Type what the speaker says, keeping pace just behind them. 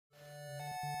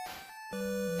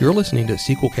You're listening to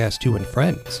Sequelcast 2 and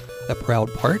Friends, a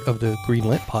proud part of the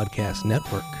Greenlit Podcast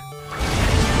Network.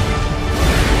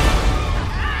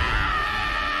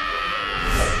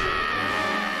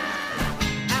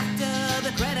 After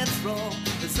the credits roll,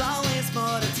 there's always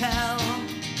more to tell,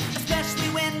 especially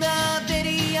when the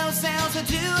video sales are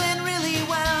doing really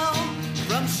well.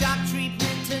 From Shock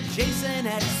Treatment to Jason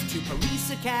X to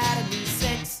Police Academy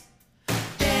 6,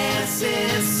 this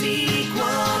is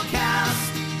Sequelcast.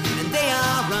 They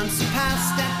are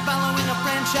unsurpassed at following a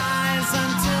franchise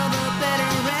until the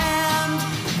bitter end.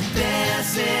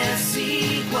 This is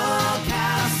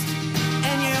Sequelcast,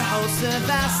 and your hosts have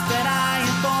asked that I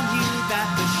inform you that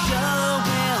the show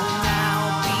will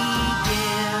now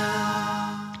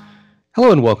begin.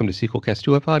 Hello and welcome to Sequelcast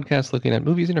 2, a podcast looking at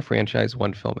movies in a franchise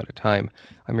one film at a time.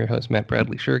 I'm your host, Matt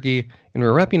Bradley Shurgi, and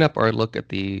we're wrapping up our look at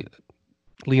the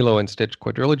Lilo and Stitch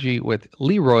quadrilogy with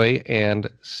Leroy and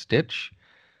Stitch,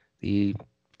 the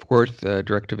fourth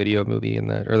direct-to-video movie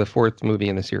the fourth movie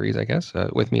in the series, I guess.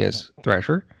 With me is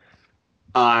Thrasher.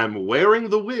 I'm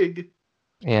wearing the wig.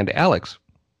 And Alex.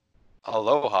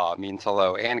 Aloha means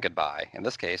hello and goodbye. In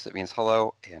this case, it means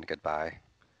hello and goodbye.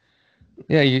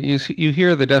 Yeah, you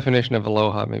hear the definition of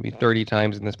aloha maybe 30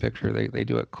 times in this picture. They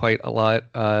do it quite a lot.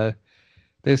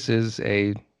 This is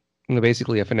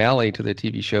basically a finale to the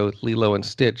TV show Lilo and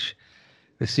Stitch,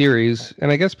 the series.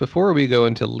 And I guess before we go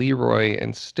into Leroy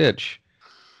and Stitch,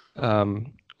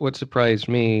 what surprised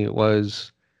me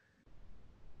was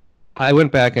I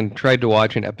went back and tried to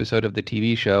watch an episode of the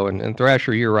TV show, and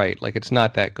Thrasher, you're right, like it's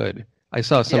not that good. I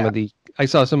saw some of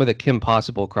the Kim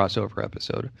Possible crossover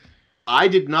episode. I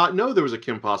did not know there was a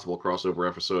Kim Possible crossover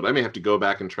episode. I may have to go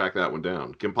back and track that one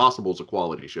down. Kim Possible is a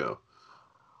quality show.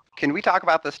 Can we talk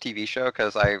about this TV show?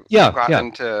 Because I got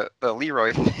into the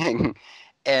Leroy thing.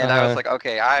 And I was like,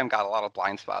 okay, I've got a lot of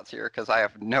blind spots here because I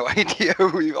have no idea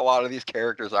who a lot of these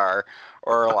characters are,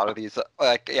 or a lot of these,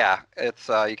 it's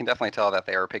you can definitely tell that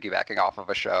they were piggybacking off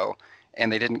of a show,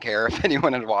 and they didn't care if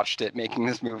anyone had watched it making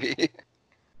this movie.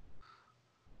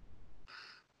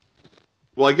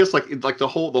 Well, I guess like the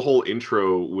whole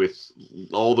intro with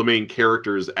all the main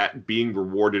characters at being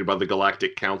rewarded by the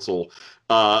Galactic Council,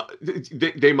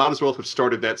 they might as well have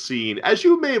started that scene, as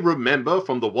you may remember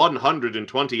from the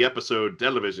 120 episode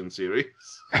television series.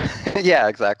 Yeah,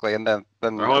 exactly. And then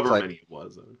or however many it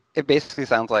was. It basically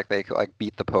sounds like they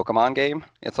beat the Pokemon game.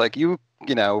 It's like you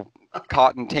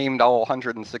caught and tamed all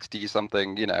 160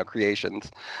 something creations.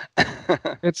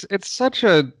 It's such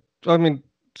a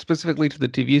specifically to the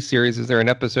TV series, is there an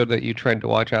episode that you tried to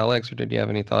watch, Alex, or did you have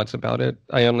any thoughts about it?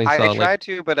 I tried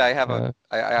to, but I have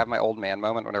I have my old man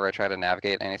moment whenever I try to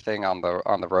navigate anything on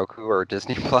the Roku or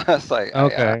Disney Plus. So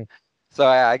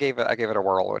I gave it a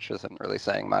whirl, which isn't really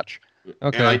saying much.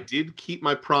 Okay. And I did keep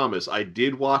my promise. I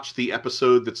did watch the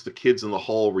episode that's the Kids in the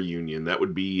Hall reunion. That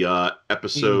would be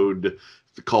episode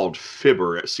called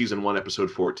Fibber, season 1,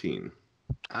 episode 14.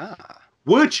 Ah.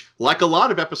 Which, like a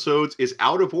lot of episodes, is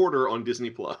out of order on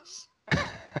Disney Plus. That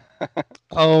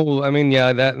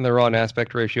and the raw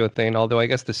aspect ratio thing. Although I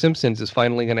guess The Simpsons is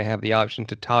finally going to have the option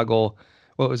to toggle,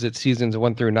 seasons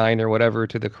 1 through 9 or whatever,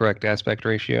 to the correct aspect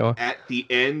ratio. At the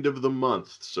end of the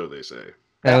month, so they say.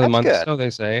 End of the month, so they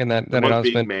say. And that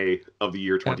announcement, May of the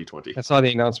year 2020. I saw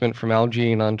the announcement from Al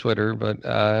Jean on Twitter. But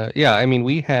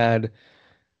we had...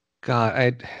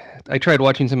 God, I tried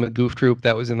watching some of Goof Troop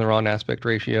that was in the wrong aspect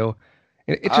ratio.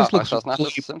 It just looks... So it's not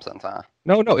just The Simpsons, huh?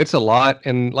 No, it's a lot.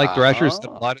 And like Thrasher's, a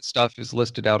lot of stuff is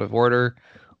listed out of order.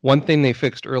 One thing they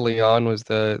fixed early on was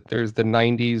there's the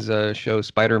 90s show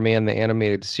Spider-Man, the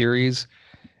animated series.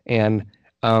 And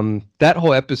that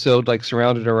whole episode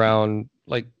surrounded around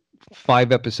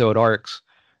 5 episode arcs.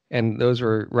 And those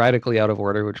were radically out of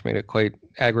order, which made it quite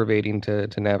aggravating to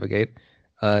navigate.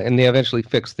 And they eventually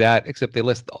fixed that, except they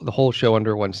list the whole show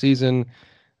under one season.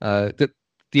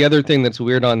 The other thing that's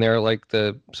weird on there,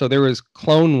 so there was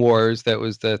Clone Wars, that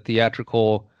was the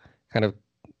theatrical kind of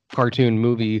cartoon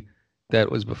movie that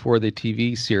was before the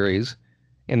TV series,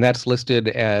 and that's listed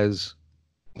as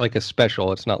a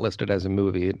special. It's not listed as a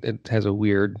movie. It has a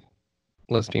weird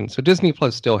listing. So Disney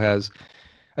Plus still has,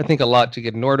 I think, a lot to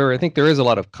get in order. I think there is a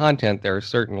lot of content there,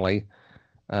 certainly.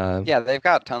 They've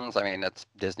got tons. It's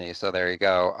Disney, so there you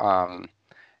go.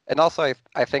 And also,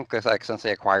 I think that since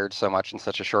they acquired so much in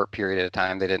such a short period of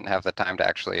time, they didn't have the time to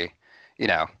actually,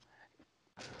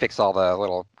 fix all the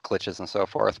little glitches and so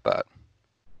forth. But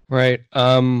right,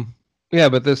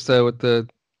 but this with the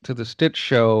Stitch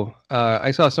show,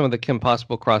 I saw some of the Kim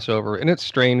Possible crossover, and it's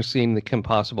strange seeing the Kim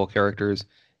Possible characters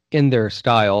in their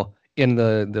style in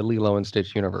the Lilo and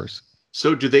Stitch universe.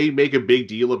 So do they make a big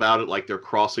deal about it, like they're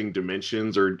crossing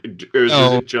dimensions, or is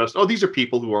it just, oh, these are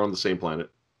people who are on the same planet?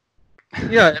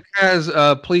 Yeah, it has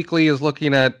Pleakley is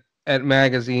looking at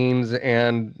magazines,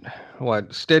 and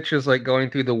Stitch is like going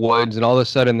through the woods, and all of a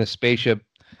sudden the spaceship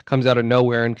comes out of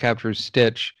nowhere and captures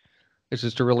Stitch. It's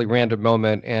just a really random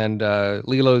moment, and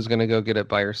Lilo's going to go get it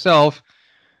by herself.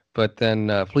 But then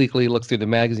Pleakley looks through the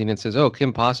magazine and says, "Oh,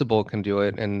 Kim Possible can do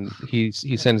it," and he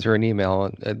sends her an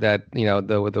email that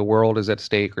the world is at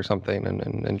stake or something,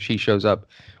 and she shows up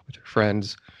with her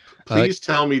friends. Please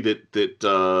tell me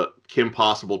that Kim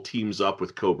Possible teams up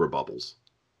with Cobra Bubbles.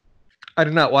 I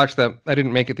did not watch that. I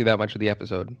didn't make it through that much of the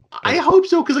episode. I hope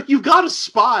so, because you've got a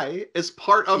spy as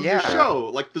part of your show.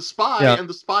 Like the spy and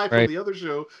the spy from the other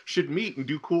show should meet and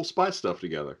do cool spy stuff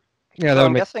together. Yeah, so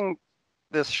I'm guessing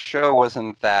this show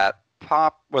wasn't that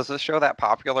was this show that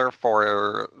popular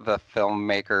for the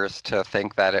filmmakers to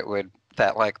think that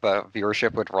the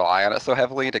viewership would rely on it so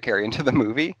heavily to carry into the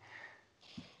movie?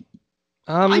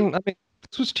 I mean,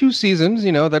 this was 2 seasons.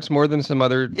 That's more than some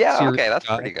other. Yeah, series. Okay, that's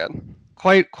pretty good.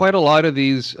 Quite a lot of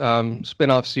these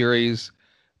spin-off series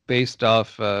based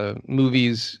off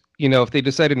movies. If they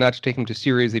decided not to take them to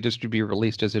series, they just would be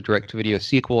released as a direct-to-video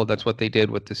sequel. That's what they did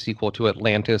with the sequel to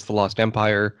Atlantis: The Lost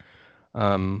Empire.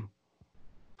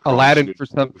 Aladdin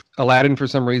for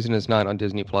some reason is not on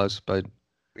Disney Plus, but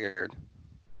weird.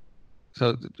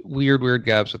 So weird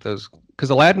gaps with those, because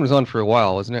Aladdin was on for a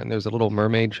while, wasn't it? And there's a Little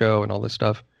Mermaid show and all this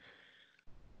stuff.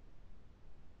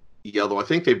 Yeah, though I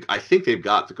think they've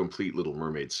got the complete Little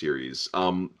Mermaid series.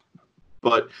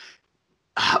 But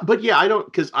yeah, I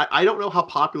don't know how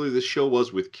popular this show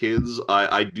was with kids.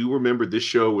 I do remember this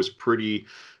show was pretty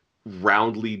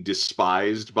roundly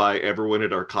despised by everyone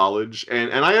at our college,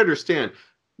 and I understand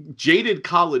jaded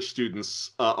college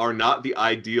students are not the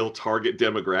ideal target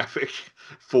demographic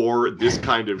for this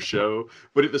kind of show,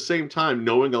 but at the same time,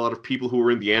 knowing a lot of people who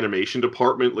were in the animation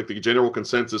department, like the general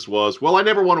consensus was, well, I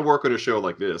never want to work on a show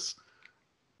like this.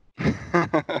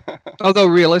 Although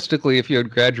realistically, if you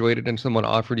had graduated and someone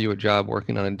offered you a job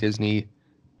working on a Disney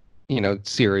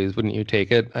series, wouldn't you take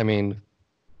it? I mean,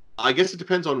 I guess it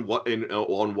depends on what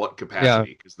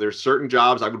capacity, because there's certain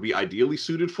jobs I would be ideally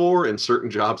suited for, and certain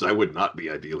jobs I would not be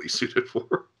ideally suited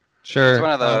for. Sure, it's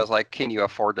one of those can you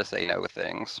afford to say no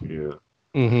things? Yeah.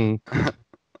 Mm-hmm.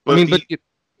 But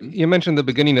you mentioned the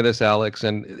beginning of this, Alex,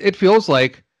 and it feels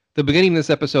like the beginning of this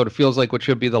episode feels like what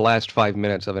should be the last 5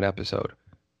 minutes of an episode.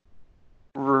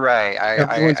 Right.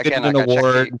 Everyone's getting an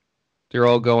award. They're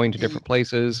all going to different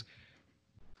places.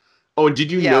 Oh, and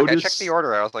did you notice? I checked the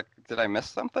order. I was like, did I miss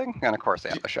something? And of course, they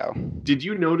have the show. Did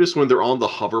you notice when they're on the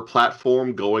hover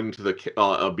platform going to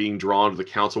the being drawn to the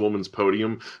councilwoman's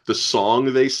podium, the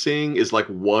song they sing is like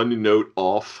one note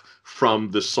off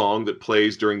from the song that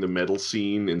plays during the medal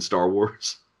scene in Star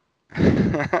Wars?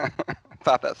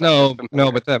 Thought that. No,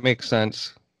 but that makes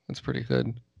sense. That's pretty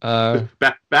good.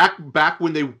 Back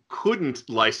when they couldn't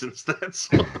license that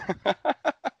song.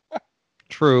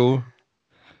 True.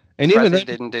 And even then,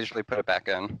 didn't digitally put it back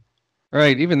in.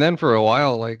 Right. Even then, for a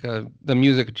while, like the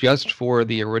music just for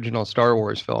the original Star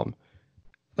Wars film,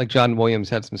 like John Williams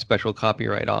had some special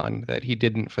copyright on that he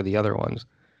didn't for the other ones,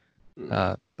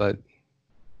 but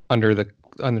under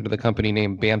the company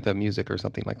name Bantha Music or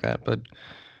something like that. But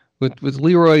with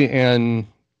Leroy and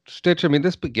Stitch, I mean,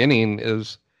 this beginning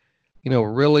is,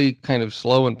 really kind of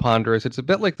slow and ponderous. It's a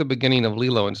bit like the beginning of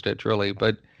Lilo and Stitch, really,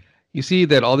 but you see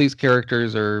that all these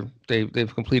characters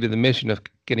they've completed the mission of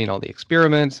getting all the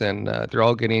experiments, and they're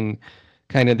all getting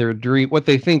kind of their dream, what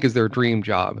they think is their dream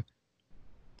job.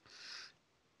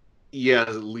 Yeah,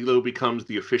 Lilo becomes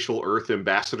the official Earth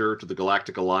ambassador to the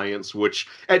Galactic Alliance, which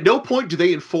at no point do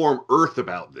they inform Earth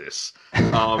about this.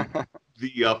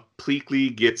 The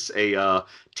Pleakley gets a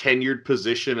tenured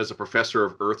position as a professor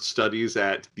of Earth Studies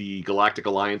at the Galactic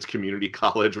Alliance Community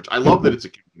College, which I love that it's a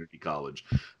community college.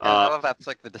 I love that's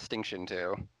like the distinction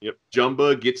too. Yep,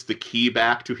 Jumba gets the key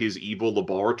back to his evil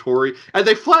laboratory, and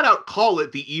they flat out call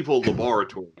it the evil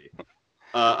laboratory.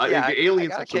 The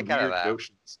aliens have some weird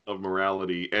notions of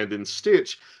morality, and in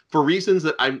Stitch, for reasons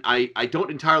that I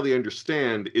don't entirely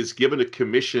understand, is given a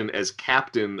commission as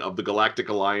captain of the Galactic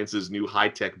Alliance's new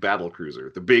high-tech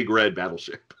battlecruiser, the Big Red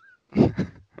battleship.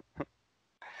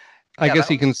 I guess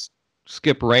he can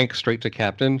skip rank straight to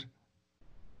captain.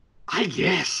 I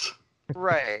guess.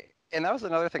 Right. And that was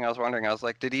another thing I was wondering. I was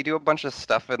like, did he do a bunch of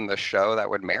stuff in the show that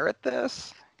would merit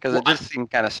this? Because it just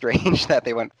seemed kind of strange that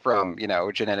they went from,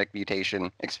 genetic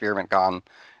mutation, experiment gone,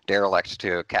 derelict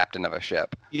to captain of a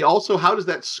ship. Yeah, also, how does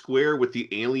that square with the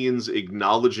aliens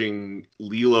acknowledging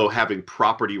Lilo having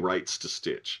property rights to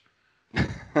Stitch?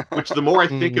 Which, the more I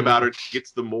think about it, gets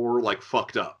the more,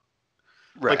 fucked up.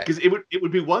 Right. Like, because it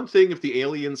would be one thing if the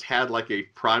aliens had like a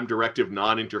prime directive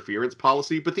non-interference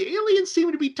policy, but the aliens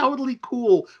seem to be totally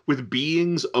cool with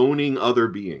beings owning other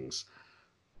beings.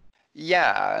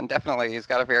 Yeah, and definitely he's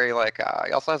got a very like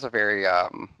he also has a very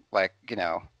like, you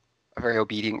know, a very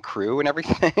obedient crew and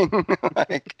everything.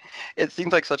 Like it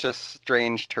seems like such a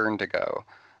strange turn to go.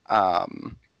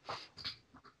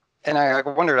 And I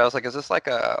wondered, I was like, is this like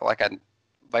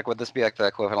would this be like the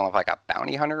equivalent of like a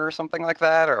bounty hunter or something like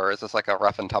that, or is this like a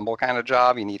rough and tumble kind of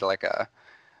job? You need like a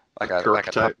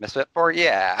tough misfit for it?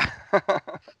 Yeah.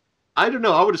 I don't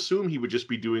know. I would assume he would just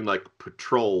be doing like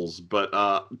patrols, but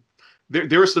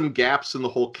there are some gaps in the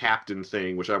whole captain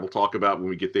thing, which I will talk about when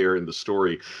we get there in the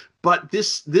story. But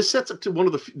this sets up to one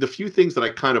of the few things that I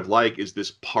kind of like is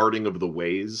this parting of the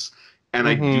ways, and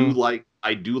I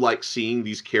do like seeing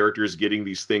these characters getting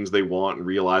these things they want and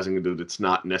realizing that it's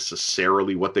not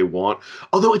necessarily what they want.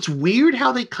 Although it's weird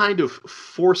how they kind of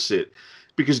force it,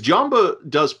 because Jamba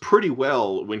does pretty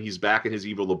well when he's back in his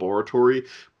evil laboratory.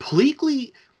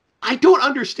 Pleakley, I don't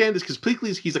understand this, because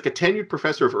Pleakley, he's like a tenured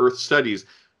professor of Earth Studies,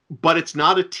 but it's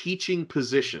not a teaching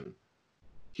position.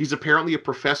 He's apparently a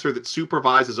professor that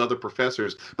supervises other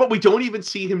professors, but we don't even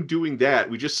see him doing that.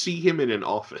 We just see him in an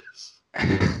office.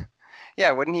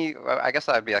 Yeah, wouldn't he? I guess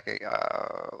that'd be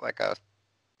like a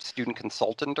student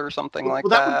consultant or something like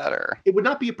that. Or it would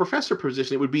not be a professor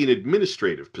position; it would be an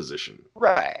administrative position.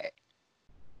 Right.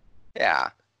 Yeah.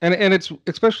 And it's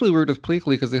especially weird with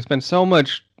Pleakley because they spend so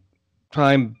much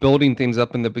time building things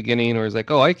up in the beginning, or it's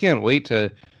like, oh, I can't wait to,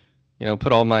 you know,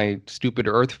 put all my stupid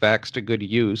Earth facts to good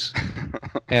use,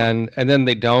 and then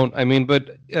they don't. I mean,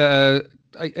 but.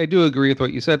 I do agree with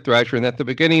what you said, Thrasher, and at the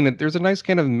beginning, there's a nice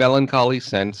kind of melancholy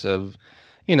sense of,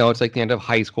 you know, it's like the end of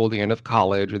high school, the end of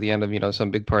college, or the end of, you know,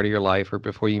 some big part of your life, or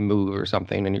before you move or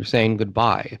something, and you're saying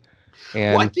goodbye.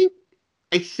 And well,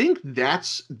 I think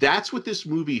that's what this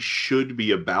movie should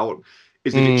be about,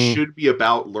 is that it should be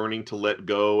about learning to let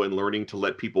go and learning to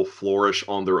let people flourish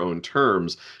on their own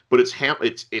terms. But it's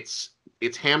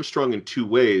hamstrung in two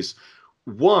ways.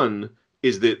 One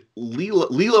is that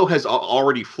Lilo has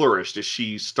already flourished as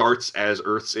she starts as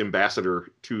Earth's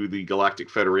ambassador to the Galactic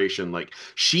Federation. Like,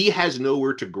 she has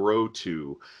nowhere to grow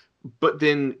to. But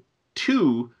then,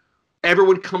 two,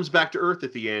 everyone comes back to Earth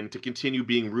at the end to continue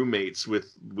being roommates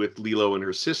with Lilo and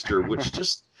her sister, which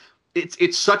just...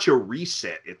 It's such a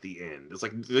reset at the end. It's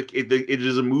like it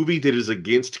is a movie that is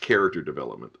against character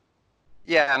development.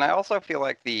 Yeah, and I also feel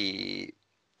like the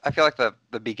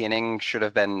beginning should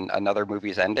have been another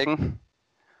movie's ending.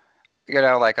 You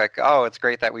know, like, oh, it's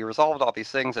great that we resolved all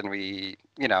these things and we,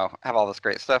 you know, have all this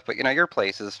great stuff, but, you know, your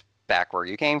place is back where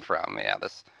you came from. Yeah,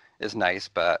 this is nice,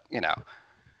 but, you know,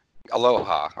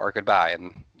 aloha or goodbye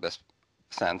in this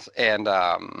sense. And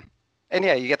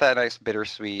yeah, you get that nice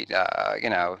bittersweet, you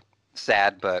know,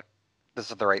 sad, but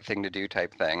this is the right thing to do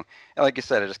type thing. And like you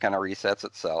said, it just kind of resets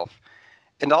itself.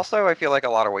 And also, I feel like a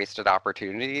lot of wasted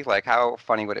opportunity. Like, how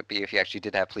funny would it be if you actually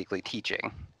did have Pleakley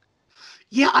teaching?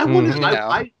 Yeah, I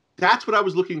wonder. That's what I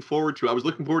was looking forward to. I was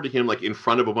looking forward to him like in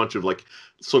front of a bunch of like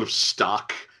sort of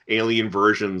stock alien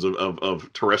versions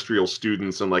of terrestrial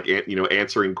students and like you know,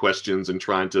 answering questions and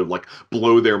trying to like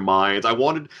blow their minds. I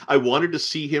wanted to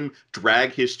see him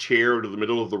drag his chair into the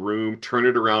middle of the room, turn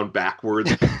it around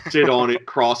backwards, sit on it,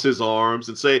 cross his arms,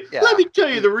 and say, "Let me tell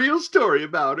you the real story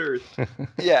about Earth."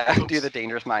 Yeah, do the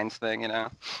Dangerous Minds thing, you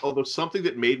know. Although something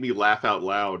that made me laugh out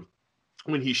loud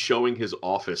when he's showing his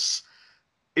office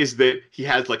is that he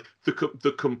has like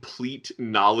the complete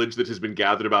knowledge that has been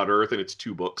gathered about Earth, and it's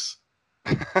 2 books.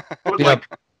 But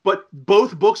but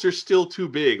both books are still too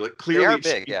big. Like, clearly it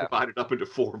should be divided up into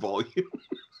 4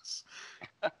 volumes.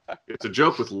 It's a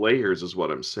joke with layers, is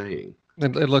what I'm saying.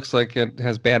 It looks like it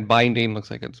has bad binding. Looks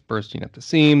like it's bursting at the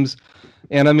seams.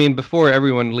 And I mean, before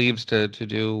everyone leaves to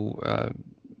do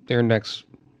their next,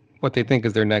 what they think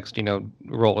is their next, you know,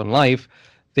 role in life,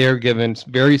 they're given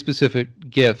very specific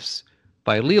gifts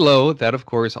by Lilo that, of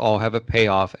course, all have a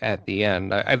payoff at the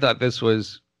end. I thought this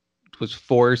was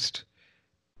forced.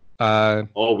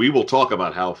 We will talk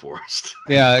about how forced.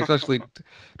 Yeah, especially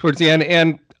towards the end.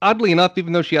 And oddly enough,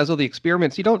 even though she has all the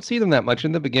experiments, you don't see them that much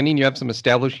in the beginning. You have some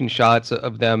establishing shots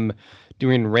of them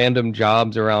doing random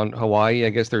jobs around Hawaii. I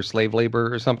guess they're slave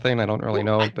labor or something. I don't really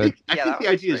know. I think the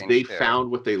idea is they found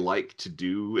what they like to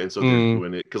do, and so they're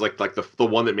doing it. Because like the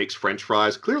one that makes French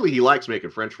fries, clearly he likes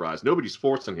making French fries. Nobody's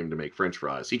forcing him to make French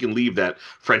fries. He can leave that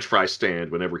French fry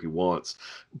stand whenever he wants.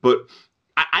 But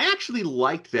I actually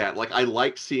liked that. Like, I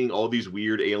liked seeing all these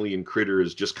weird alien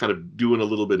critters just kind of doing a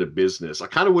little bit of business. I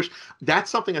kind of wish that's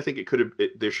something I think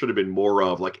there should have been more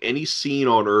of. Like, any scene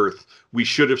on Earth, we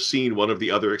should have seen one of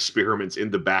the other experiments in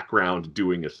the background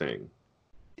doing a thing.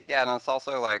 Yeah, and it's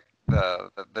also like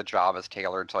the job is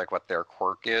tailored to like what their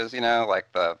quirk is, like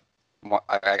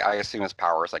I assume his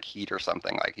power is like heat or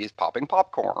something. Like he's popping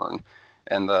popcorn,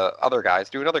 and the other guy's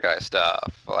doing other guy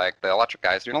stuff. Like the electric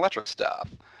guy's doing electric stuff.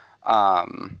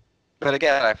 But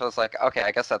again, I feel it's like, okay,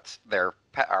 I guess that's their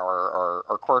power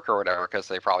or quirk or whatever, because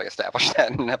they probably established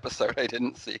that in an episode I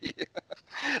didn't see.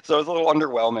 So it's a little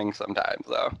underwhelming sometimes,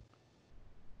 though.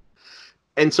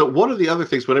 And so one of the other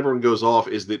things when everyone goes off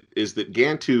is that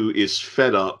Gantu is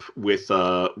fed up with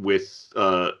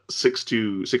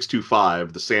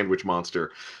 625, the sandwich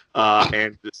monster,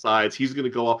 and decides he's going to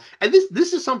go off. And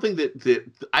this is something that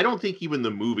I don't think even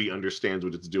the movie understands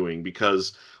what it's doing,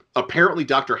 because apparently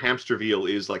Dr. Hamsterville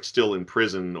is like still in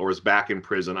prison or is back in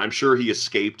prison. I'm sure he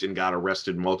escaped and got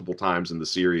arrested multiple times in the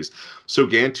series. So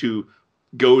Gantu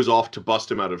goes off to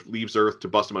leaves Earth to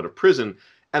bust him out of prison.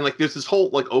 And like there's this whole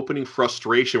like opening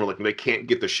frustration where like they can't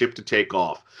get the ship to take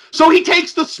off. So he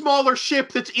takes the smaller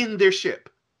ship that's in their ship.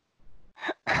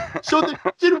 So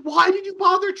then why did you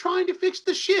bother trying to fix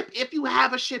the ship if you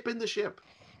have a ship in the ship?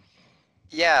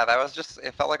 Yeah, that was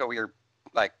it felt like a weird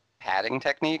like padding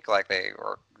technique, like they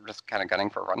were just kind of gunning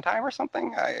for runtime or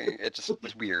something. It just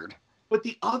was weird. But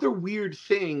the other weird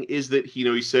thing is that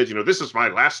he said, this is my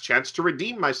last chance to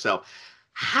redeem myself.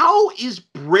 How is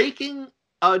breaking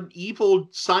an evil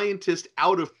scientist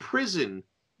out of prison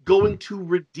going to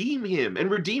redeem him? And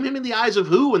redeem him in the eyes of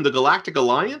who? In the Galactic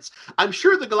Alliance? I'm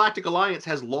sure the Galactic Alliance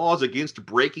has laws against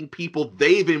breaking people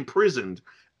they've imprisoned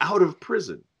out of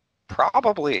prison.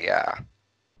 Probably, yeah.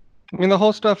 I mean, the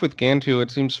whole stuff with Gantu, it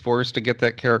seems forced to get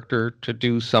that character to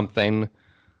do something,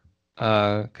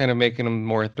 kind of making him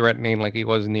more threatening like he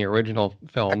was in the original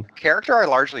film. A character I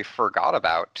largely forgot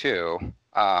about, too.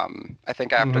 I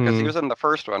think after, because he was in the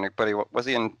first one, but was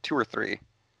he in 2 or 3?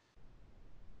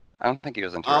 I don't think he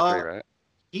was in 2 or 3, right?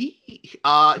 He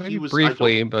was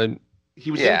briefly, but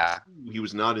he was. Yeah, he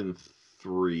was not in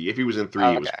 3. If he was in 3,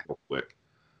 He was real quick.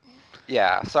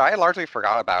 Yeah, so I largely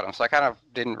forgot about him, so I kind of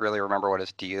didn't really remember what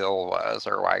his deal was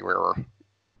or why we were,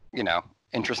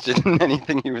 interested in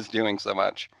anything he was doing so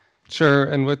much. Sure,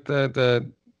 and with the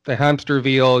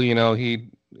Hamsterville, he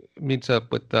meets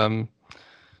up with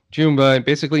Jumba and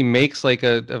basically makes like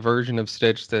a version of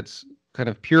Stitch that's kind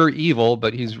of pure evil,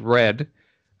 but he's red,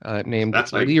 named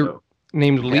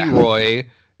Leroy.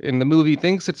 And the movie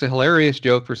thinks it's a hilarious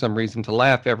joke for some reason to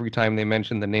laugh every time they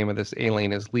mention the name of this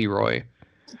alien as Leroy.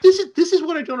 This is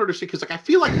what I don't understand, because like I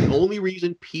feel like the only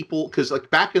reason people, because like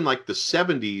back in like the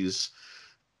 70s,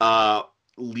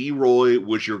 Leroy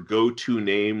was your go-to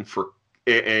name for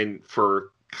a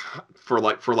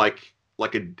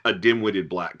dim-witted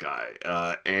black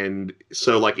guy, and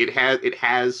so like it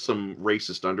has some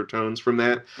racist undertones from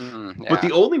that. Yeah. But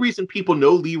the only reason people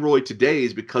know Leroy today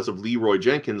is because of Leroy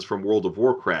Jenkins from World of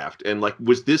Warcraft. And like,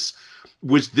 was this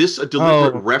a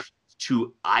deliberate reference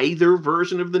to either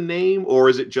version of the name, or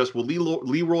is it just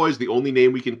Leroy is the only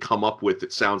name we can come up with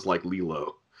that sounds like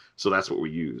Lilo, so that's what we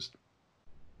used?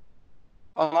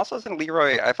 And also, isn't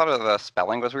Leroy? I thought the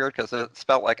spelling was weird because it's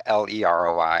spelled like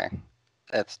Leroy.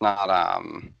 It's not.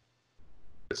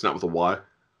 It's not with a Y.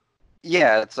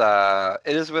 Yeah,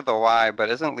 it is with a Y,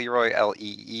 but isn't Leroy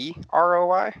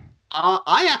Leeroy?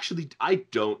 I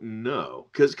don't know,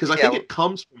 because I think it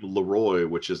comes from Leroy,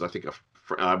 which is I think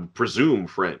I presume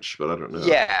French, but I don't know.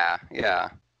 Yeah.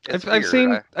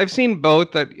 I've seen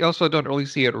both. That you also don't really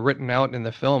see it written out in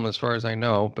the film, as far as I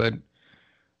know. But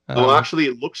actually,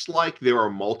 it looks like there are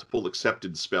multiple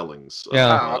accepted spellings.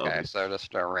 Yeah. Okay. So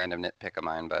just a random nitpick of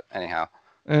mine, but anyhow.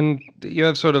 And you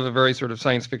have sort of a very sort of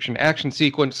science fiction action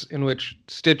sequence in which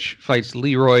Stitch fights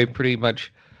Leroy pretty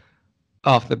much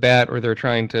off the bat, where they're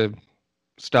trying to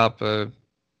stop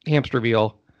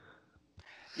Hamsterville.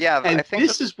 Yeah, and I think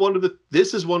this is one of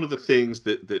the things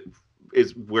that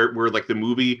is where like the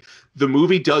movie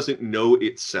doesn't know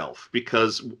itself,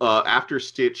 because after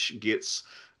Stitch gets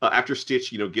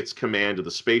command of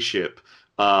the spaceship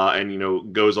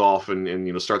and goes off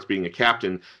and starts being a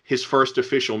captain, his first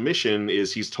official mission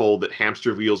is he's told that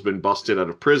Hamsterville's been busted out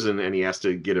of prison and he has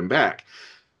to get him back.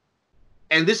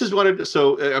 And this is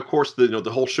so of course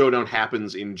the whole showdown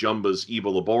happens in Jumba's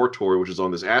evil laboratory, which is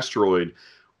on this asteroid.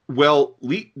 Well,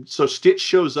 so Stitch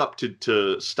shows up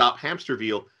to stop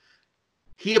Hamsterville.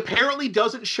 He apparently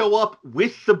doesn't show up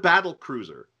with the battle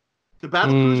cruiser. The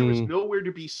battle cruiser is nowhere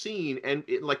to be seen. And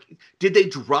did they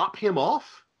drop him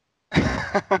off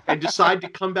and decide to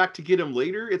come back to get him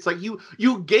later? It's like you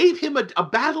gave him a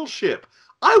battleship.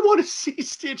 I want to see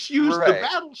Stitch use the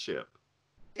battleship.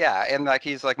 Yeah, and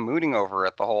he's mooning over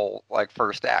it the whole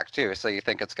first act too. So you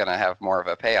think it's going to have more of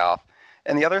a payoff.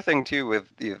 And the other thing too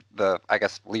with the I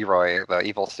guess Leroy, the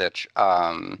evil Stitch,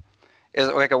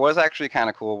 It was actually kind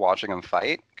of cool watching him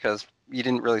fight because you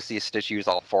didn't really see Stitch use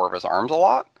all 4 of his arms a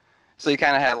lot. So you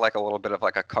kind of had like a little bit of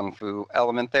like a kung fu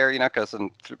element there, because in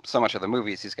so much of the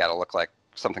movies he's got to look like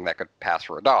something that could pass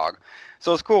for a dog.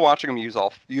 So it's cool watching him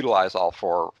utilize all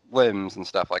 4 limbs and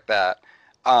stuff like that.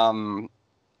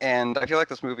 And I feel like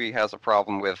this movie has a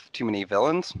problem with too many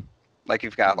villains. Like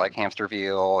you've got like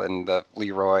Hamsterville and the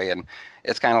Leroy, and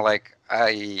it's kind of like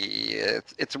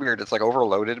it's weird. It's like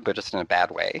overloaded, but just in a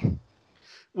bad way.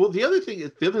 Well, the other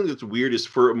thing that's weird is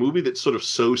for a movie that's sort of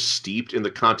so steeped in the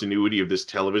continuity of this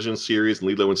television series and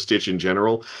Lilo and Stitch in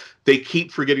general, they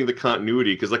keep forgetting the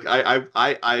continuity. Because like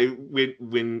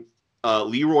when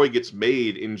Leroy gets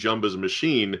made in Jumba's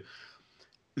machine,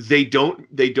 they don't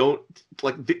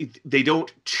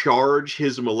charge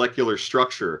his molecular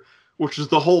structure, which is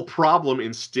the whole problem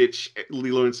in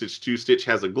Lilo and Stitch 2. Stitch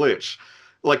has a glitch.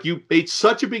 Like, you made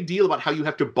such a big deal about how you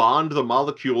have to bond the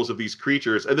molecules of these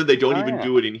creatures, and then they don't even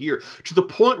do it in here. To the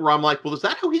point where I'm like, well, is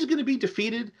that how he's going to be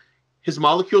defeated? His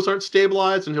molecules aren't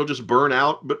stabilized, and he'll just burn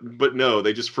out? But no,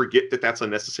 they just forget that that's a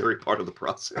necessary part of the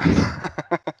process.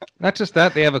 Not just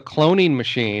that, they have a cloning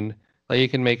machine that you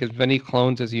can make as many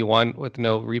clones as you want with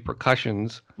no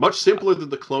repercussions. Much simpler than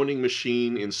the cloning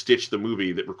machine in Stitch the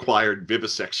movie that required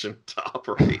vivisection to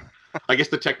operate. I guess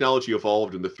the technology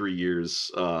evolved in the 3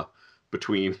 years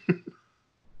between.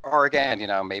 Or again,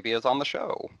 maybe it's on the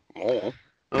show. Oh.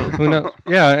 Who knows?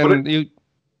 Yeah, and you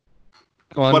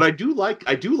go on. But I do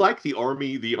like the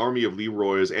army of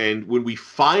Leroys, and when we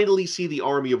finally see the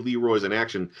army of Leroys in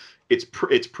action, it's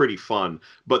pretty fun.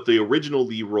 But the original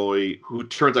Leroy, who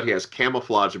turns out he has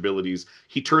camouflage abilities,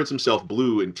 he turns himself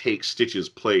blue and takes Stitch's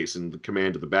place in the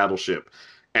command of the battleship,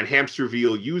 and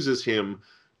Hamsterville uses him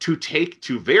to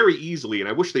very easily, and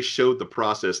I wish they showed the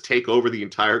process, take over the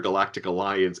entire Galactic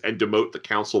Alliance and demote the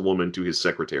councilwoman to his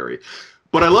secretary.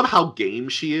 But I love how game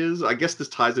she is. I guess this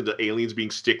ties into aliens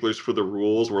being sticklers for the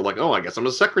rules. We're like, oh, I guess I'm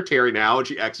a secretary now, and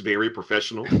she acts very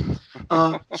professional.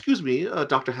 Excuse me,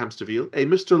 Dr. Hamsterville, a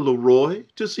Mr. Leroy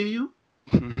to see you?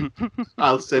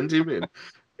 I'll send him in.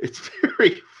 It's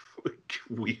very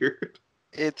weird.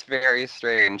 It's very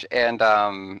strange. And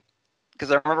because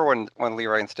I remember when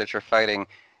Leroy and Stitch are fighting,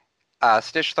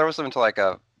 Stitch throws him into like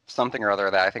a something or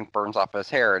other that I think burns off his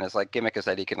hair, and his like gimmick is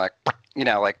that he can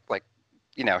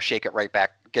shake it right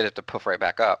back, get it to poof right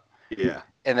back up. Yeah.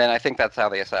 And then I think that's how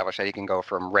they establish that he can go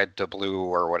from red to blue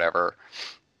or whatever.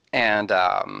 And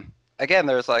again,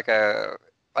 there's I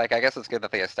guess it's good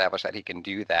that they establish that he can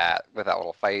do that with that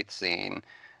little fight scene.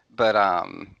 But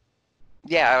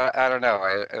yeah, I don't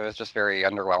know. It was just very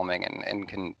underwhelming and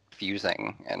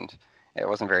confusing, and it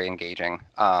wasn't very engaging.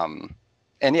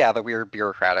 And yeah, the weird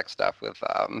bureaucratic stuff with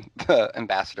the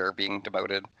ambassador being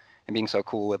demoted and being so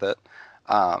cool with it.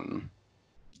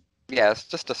 Yeah, it's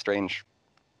just a strange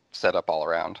setup all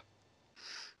around.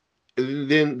 And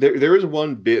then there is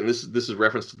one bit, and this is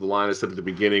reference to the line I said at the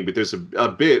beginning, but there's a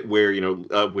bit where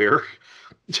where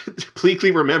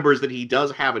Pleakley remembers that he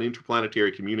does have an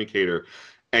interplanetary communicator,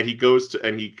 and he goes to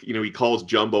he calls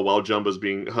Jumba while Jumba's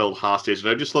being held hostage, and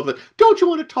I just love that. Don't you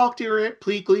want to talk to your Aunt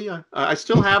Pleakley? I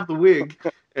still have the wig,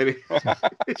 and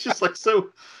it's just like so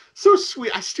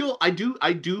sweet. I still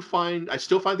find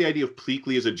the idea of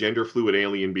Pleakley as a gender fluid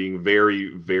alien being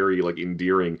very, very like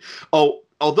endearing. Oh,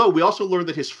 although we also learned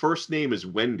that his first name is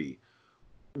Wendy,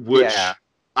 which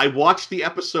I watched the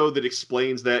episode that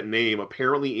explains that name.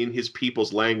 Apparently, in his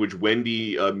people's language,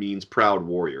 Wendy means proud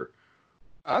warrior.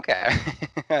 Okay,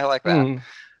 I like that.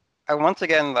 And once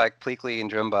again, like Pleakley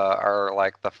and Jumba are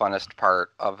like the funnest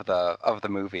part of the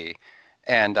movie,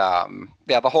 and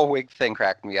the whole wig thing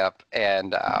cracked me up,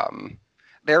 and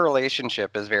their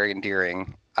relationship is very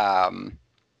endearing. I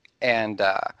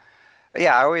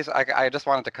just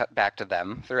wanted to cut back to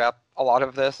them throughout a lot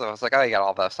of this. I was like, oh, you got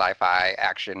all the sci-fi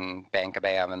action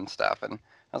bam and stuff, and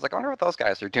I was like, I wonder what those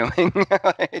guys are doing.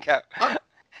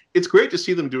 It's great to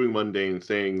see them doing mundane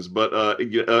things, but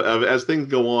as things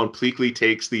go on, Pleakley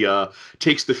takes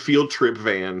the field trip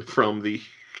van from the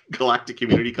Galactic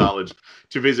Community College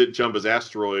to visit Jumba's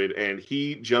asteroid, and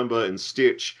Jumba, and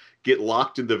Stitch get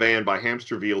locked in the van by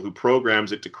Hamsterville, who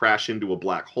programs it to crash into a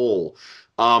black hole.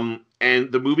 And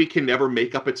the movie can never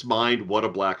make up its mind what a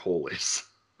black hole is.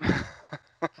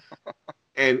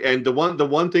 And the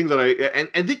one thing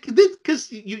that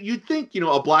because you'd think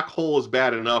a black hole is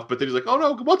bad enough, but then he's like, oh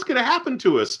no, what's going to happen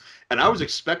to us? And I was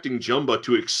expecting Jumba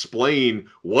to explain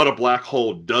what a black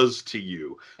hole does to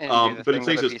you, but it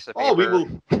says, oh,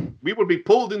 we will be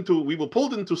pulled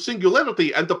into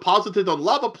singularity and deposited on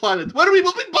lava planet where we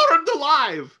will be burned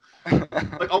alive.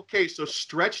 Like, okay, so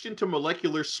stretched into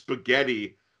molecular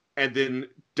spaghetti and then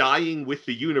dying with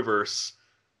the universe.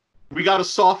 We got to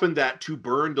soften that to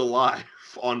burned alive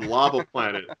on Lava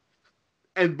Planet.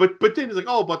 But then it's like,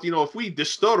 oh, but if we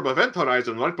disturb event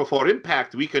horizon right before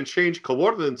impact, we can change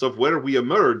coordinates of where we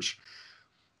emerge,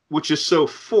 which is so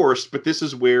forced. But this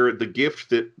is where the gift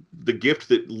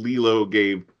that Leelo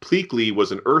gave Pleakley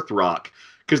was an Earth rock,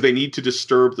 because they need to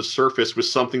disturb the surface with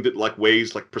something that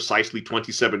weighs precisely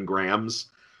 27 grams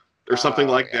or something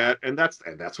like that, and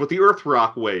that's what the Earth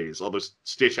rock weighs. Although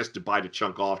Stitch has to bite a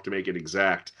chunk off to make it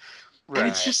exact, and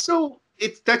it's just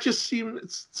that just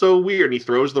seems so weird. And he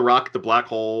throws the rock at the black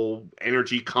hole.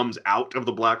 Energy comes out of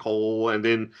the black hole, and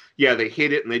then they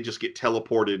hit it, and they just get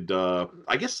teleported.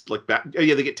 I guess back.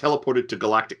 Yeah, they get teleported to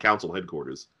Galactic Council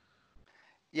headquarters.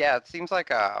 Yeah, it seems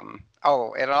like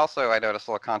Oh, and also I noticed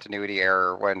a little continuity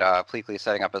error when Pleakley's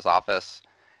setting up his office,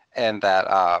 and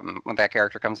that when that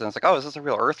character comes in, it's like, oh, is this a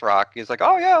real Earth rock? He's like,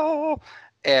 oh yeah,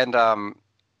 and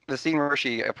the scene where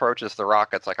she approaches the rock,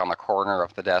 it's on the corner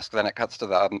of the desk. Then it cuts to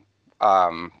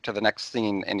the next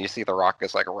scene, and you see the rock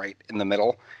is right in the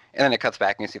middle, and then it cuts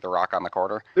back and you see the rock on the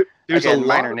corner. There's a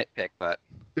minor nitpick, but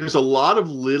there's a lot of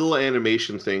little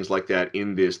animation things like that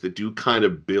in this that do kind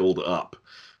of build up,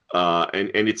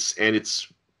 and it's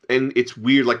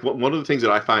weird. One of the things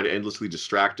that I find endlessly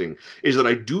distracting is that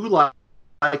I do like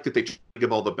that they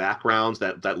give all the backgrounds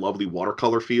that lovely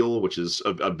watercolor feel, which is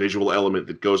a visual element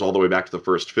that goes all the way back to the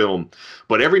first film.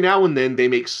 But every now and then they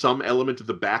make some element of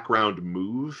the background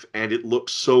move, and it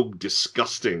looks so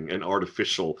disgusting and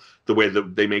artificial the way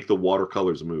that they make the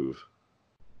watercolors move.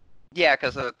 Yeah,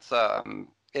 because it's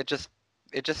it just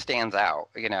stands out.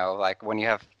 When you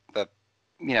have the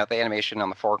animation on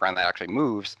the foreground that actually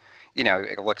moves,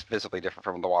 it looks visibly different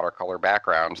from the watercolor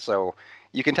background. So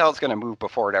you can tell it's going to move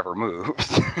before it ever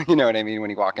moves. You know what I mean? When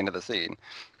you walk into the scene.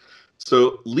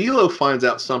 So Leelo finds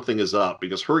out something is up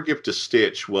because her gift to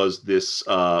Stitch was this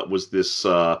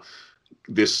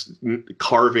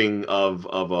carving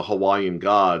of a Hawaiian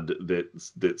god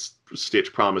that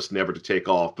Stitch promised never to take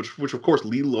off, which of course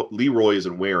Leroy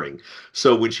isn't wearing.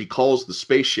 So when she calls the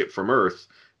spaceship from Earth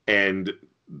and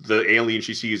the alien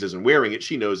she sees isn't wearing it,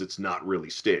 she knows it's not really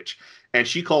Stitch. And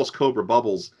she calls Cobra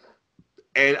Bubbles.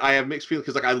 And I have mixed feelings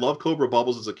because I love Cobra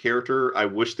Bubbles as a character. I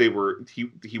wish he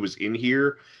was in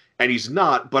here, and he's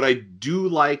not. But I do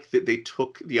like that they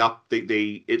took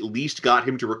they at least got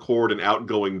him to record an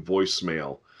outgoing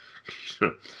voicemail.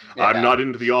 I'm not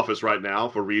into the office right now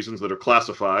for reasons that are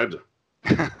classified.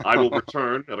 I will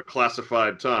return at a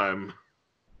classified time.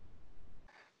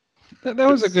 That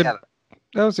was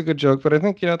a good joke, but I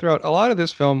think throughout a lot of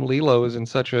this film, Leelo is in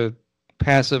such a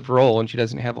passive role, and she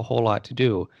doesn't have a whole lot to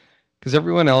do. Because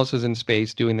everyone else is in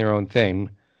space doing their own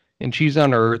thing. And she's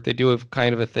on Earth. They do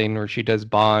kind of a thing where she does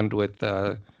bond with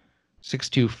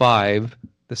 625,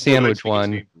 the sandwich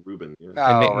one. Ruben.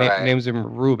 Yeah. Names him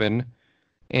Ruben.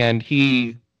 And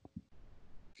he,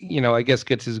 I guess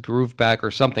gets his groove back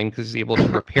or something because he's able to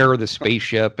repair the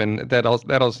spaceship. And that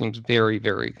all seems very,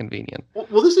 very convenient.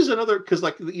 Well, this is another, because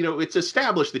it's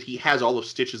established that he has all of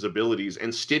Stitch's abilities,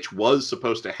 and Stitch was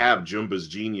supposed to have Jumba's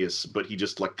genius, but he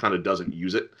just kind of doesn't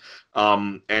use it.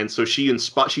 And so she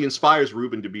inspires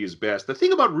Ruben to be his best. The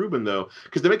thing about Ruben, though,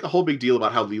 because they make a whole big deal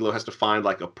about how Leelo has to find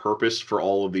a purpose for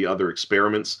all of the other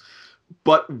experiments.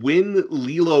 But when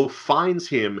Leelo finds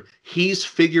him, he's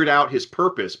figured out his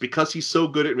purpose. Because he's so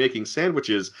good at making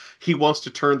sandwiches, he wants to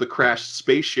turn the crashed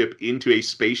spaceship into a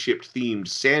spaceship-themed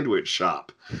sandwich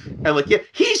shop. And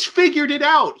he's figured it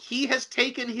out. He has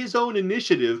taken his own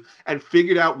initiative and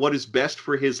figured out what is best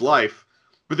for his life.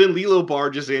 But then Leelo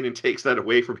barges in and takes that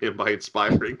away from him by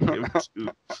inspiring him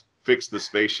to fix the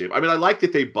spaceship. I mean, I like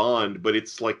that they bond, but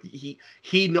it's he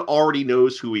already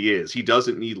knows who he is. He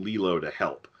doesn't need Leelo to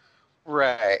help.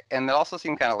 Right, and it also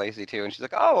seemed kind of lazy too. And she's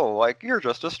like, "Oh, you're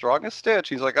just as strong as Stitch."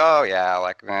 He's like, "Oh yeah,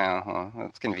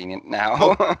 it's convenient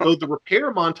now." So the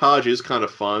repair montage is kind of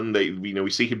fun. We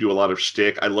see him do a lot of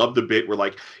shtick. I love the bit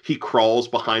where he crawls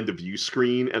behind the view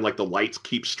screen and the lights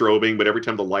keep strobing, but every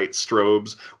time the light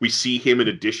strobes, we see him in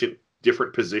a different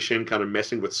position, kind of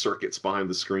messing with circuits behind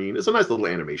the screen. It's a nice little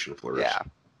animation flourish. Yeah,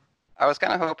 I was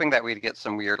kind of hoping that we'd get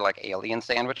some weird alien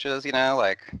sandwiches,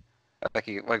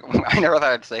 I never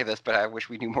thought I'd say this, but I wish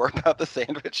we knew more about the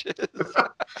sandwiches.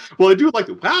 Well, I do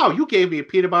wow, you gave me a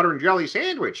peanut butter and jelly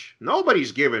sandwich.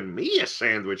 Nobody's given me a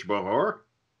sandwich before.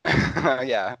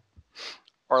 Yeah.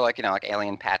 Or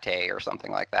alien pate or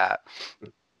something like that.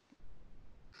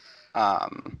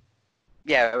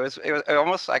 Yeah, it was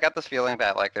almost, I got this feeling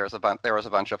that there was a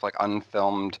bunch of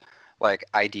unfilmed like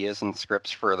ideas and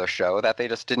scripts for the show that they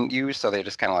just didn't use, so they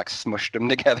just kind of like smushed them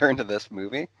together into this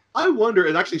movie. I wonder,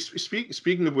 and actually,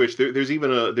 speaking of which, there's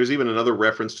even another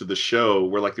reference to the show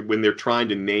where, like, when they're trying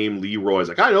to name Leroy's,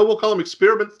 like, I know, we'll call him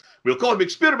Experiment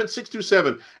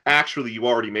 627. Actually, you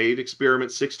already made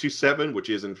Experiment 627,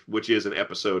 which is an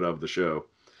episode of the show.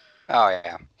 Oh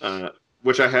yeah.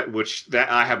 Which I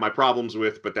have my problems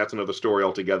with, but that's another story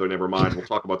altogether. Never mind. We'll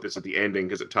talk about this at the ending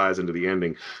because it ties into the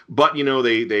ending. But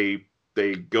they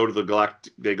go to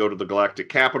the galactic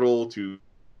capital to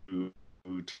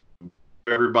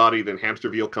everybody. Then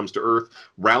Hamsterville comes to Earth,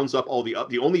 rounds up all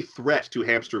the only threat to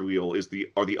Hamsterville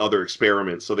are the other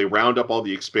experiments. So they round up all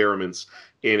the experiments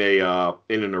in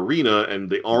an arena, and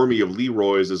the army of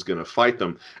Leroy's is going to fight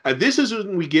them. And this is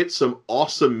when we get some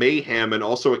awesome mayhem, and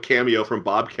also a cameo from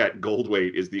Bobcat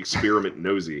Goldthwait is the Experiment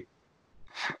Nosy,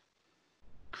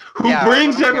 who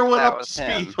brings everyone up to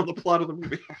speed on the plot of the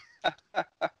movie.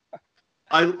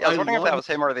 I was wondering if that was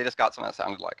him or they just got someone that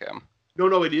sounded like him.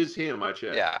 No, it is him. I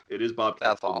checked. Yeah, it is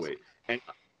Bobcat Goldthwait. Awesome. And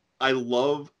I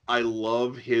love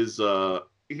his. I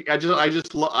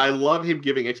love him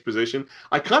giving exposition.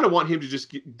 I kind of want him to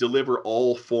just deliver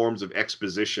all forms of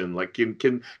exposition. Like,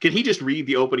 can he just read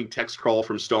the opening text crawl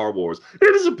from Star Wars?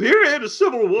 It is a period of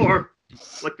civil war.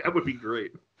 Like, that would be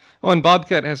great. Well, and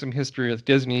Bobcat has some history with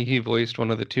Disney. He voiced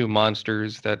one of the two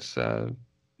monsters that's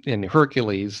in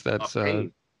Hercules. That's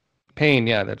Pain.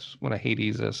 Yeah, that's one of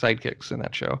Hades' sidekicks in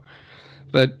that show.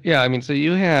 But yeah, I mean, so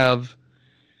you have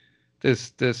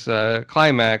this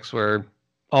climax where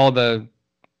all the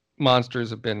monsters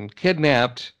have been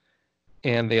kidnapped,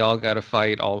 and they all got to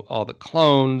fight all the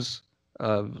clones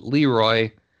of Leroy.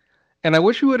 And I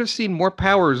wish we would have seen more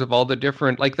powers of all the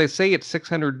different, like they say it's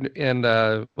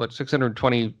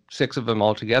 626 of them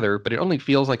altogether, but it only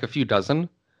feels like a few dozen.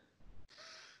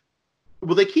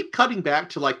 Well, they keep cutting back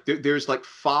to, like, there's like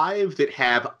 5 that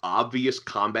have obvious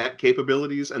combat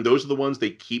capabilities, and those are the ones they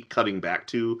keep cutting back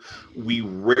to. We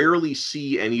rarely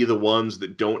see any of the ones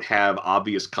that don't have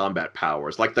obvious combat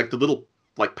powers, like the little,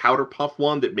 like, powder puff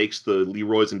one that makes the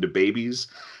Leroys into babies.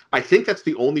 I think that's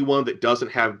the only one that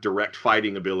doesn't have direct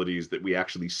fighting abilities that we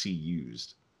actually see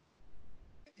used.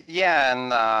 Yeah,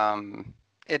 and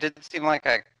it did seem like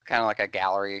a kind of like a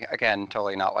gallery, again,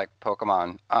 totally not like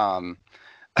Pokemon.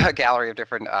 A gallery of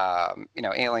different,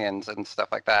 aliens and stuff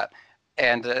like that.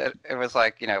 And it was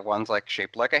like, one's like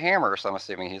shaped like a hammer, so I'm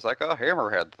assuming he's like a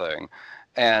hammerhead thing.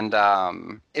 And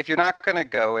if you're not going to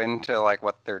go into like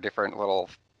what their different little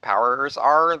powers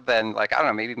are, then, like, I don't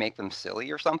know, maybe make them silly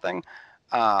or something.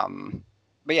 But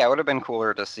yeah, it would have been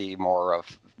cooler to see more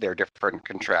of their different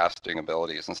contrasting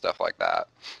abilities and stuff like that.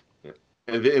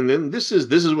 And then this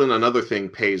is when another thing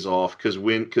pays off, because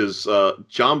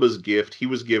Jamba's gift, he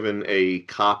was given a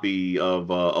copy of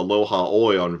Aloha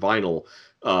Oi on vinyl,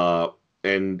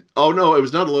 and it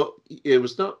was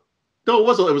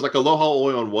like Aloha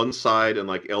Oi on one side and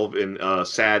like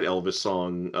Sad Elvis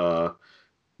song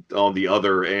on the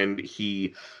other, and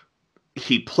he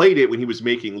played it when he was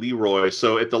making Leroy.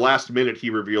 So at the last minute, he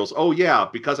reveals, oh yeah,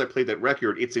 because I played that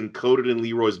record, it's encoded in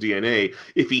Leroy's DNA.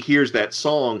 If he hears that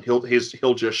song, he'll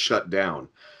just shut down.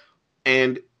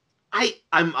 And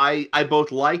I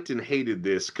both liked and hated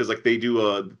this, because, like, they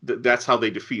do that's how they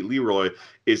defeat Leroy,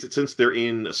 is that since they're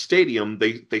in a stadium,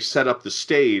 they set up the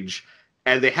stage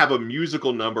and they have a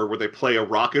musical number where they play a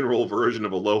rock and roll version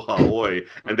of Aloha Oi,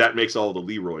 and that makes all the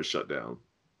Leroys shut down.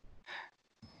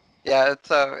 Yeah,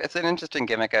 it's an interesting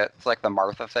gimmick. It's like the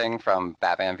Martha thing from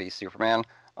Batman v Superman,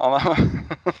 almost.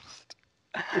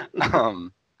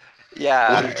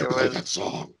 Yeah, it was. Play that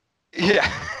song?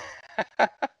 Yeah.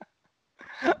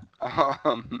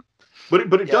 But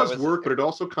it does work. But it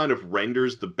also kind of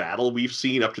renders the battle we've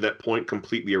seen up to that point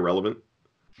completely irrelevant.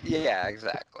 Yeah,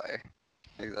 exactly.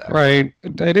 Right.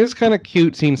 It is kind of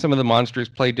cute seeing some of the monsters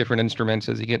play different instruments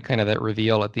as you get kind of that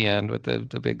reveal at the end with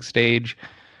the big stage,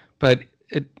 but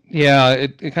it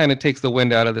kind of takes the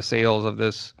wind out of the sails of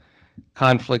this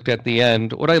conflict at the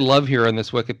end. What I love here in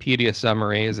this Wikipedia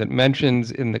summary is it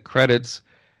mentions in the credits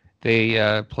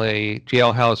they play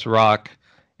Jailhouse Rock,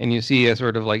 and you see a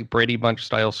sort of like Brady Bunch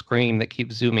style screen that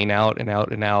keeps zooming out and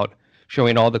out and out,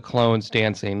 showing all the clones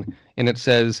dancing, and it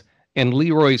says, and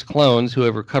Leroy's clones who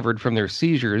have recovered from their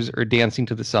seizures are dancing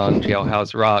to the song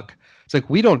Jailhouse Rock. It's like,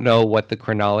 we don't know what the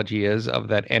chronology is of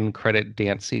that end credit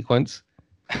dance sequence.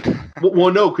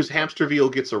 Well, no, because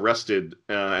Hamsterville gets arrested,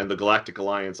 and the Galactic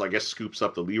Alliance, I guess, scoops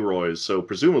up the Leroys. So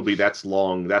presumably that's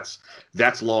long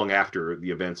after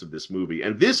the events of this movie.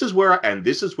 And this is where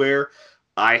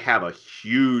I have a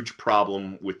huge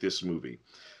problem with this movie.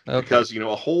 Okay. Because,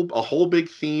 a whole big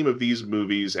theme of these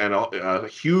movies, and a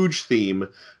huge theme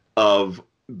of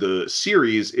the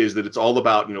series is that it's all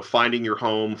about, you know, finding your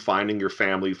home, finding your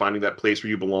family, finding that place where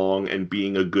you belong, and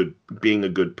being a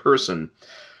good person.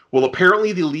 Well,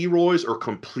 apparently the Leroys are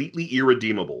completely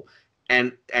irredeemable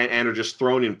and are just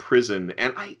thrown in prison.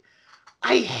 And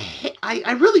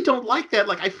I really don't like that.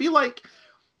 Like, I feel like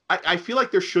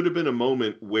there should have been a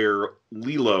moment where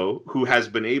Lilo, who has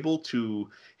been able to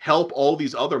help all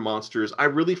these other monsters, I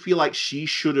really feel like she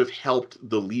should have helped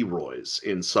the Leroys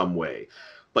in some way.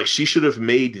 Like, she should have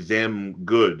made them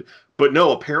good. But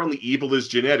no, apparently evil is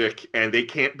genetic, and they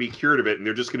can't be cured of it, and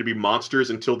they're just going to be monsters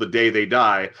until the day they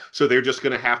die. So they're just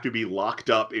going to have to be locked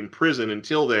up in prison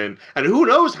until then, and who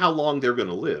knows how long they're going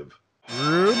to live.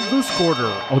 In this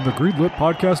quarter, on the Greenlit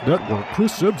Podcast Network,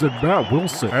 Chris Sims and Matt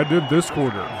Wilson. And in this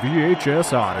quarter,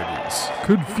 VHS oddities,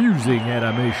 confusing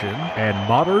animation, and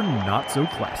modern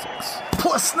not-so-classics.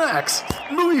 Plus snacks,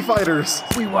 movie fighters.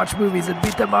 We watch movies and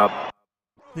beat them up.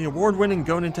 The award-winning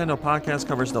Go Nintendo podcast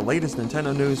covers the latest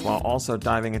Nintendo news while also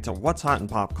diving into what's hot in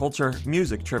pop culture,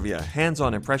 music trivia,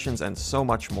 hands-on impressions, and so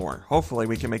much more. Hopefully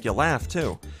we can make you laugh,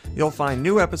 too. You'll find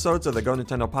new episodes of the Go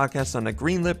Nintendo podcast on the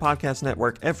Greenlit Podcast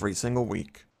Network every single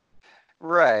week.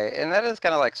 Right, and that is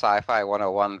kind of like Sci-Fi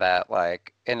 101 that,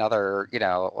 like, in other,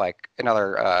 like,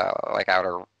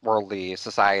 outer worldly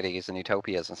societies and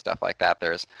utopias and stuff like that,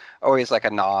 there's always, like, a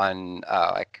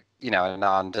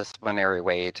non-disciplinary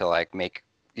way to, like, make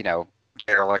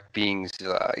derelict beings,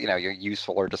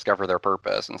 useful or discover their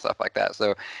purpose and stuff like that.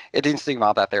 So it didn't seem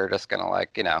out that they're just going to,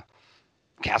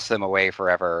 cast them away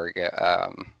forever.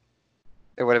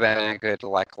 It would have been a good,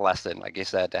 like, lesson, like you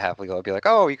said, to have Lilo be like,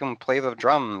 oh, you can play the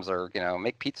drums or,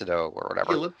 make pizza dough or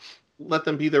whatever. Yeah, let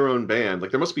them be their own band. Like,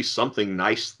 there must be something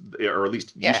nice or at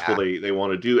least useful they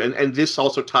want to do. And this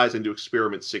also ties into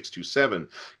Experiment 627,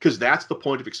 because that's the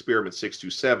point of Experiment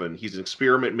 627. He's an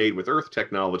experiment made with Earth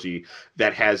technology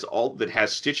that has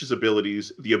Stitch's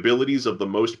abilities, the abilities of the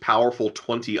most powerful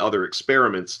 20 other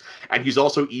experiments, and he's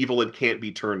also evil and can't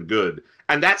be turned good.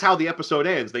 And that's how the episode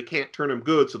ends. They can't turn him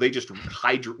good, so they just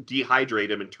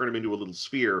dehydrate him and turn him into a little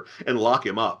sphere and lock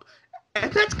him up.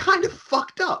 And that's kind of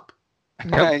fucked up.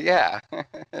 Yeah, it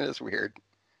is weird.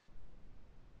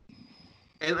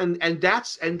 And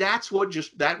that's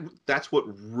what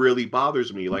really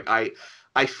bothers me. Like, I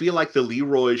feel like the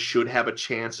Leroys should have a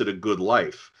chance at a good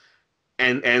life,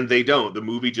 and they don't. The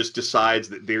movie just decides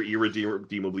that they're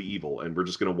irredeemably evil, and we're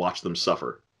just going to watch them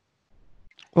suffer.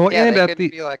 Well, yeah, and they at could the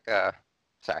be like a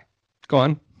sorry. Go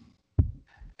on.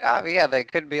 Yeah, they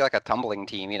could be like a tumbling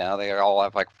team. They all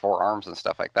have like 4 arms and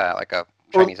stuff like that, like a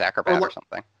Chinese acrobat or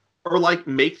something. Or like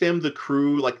make them the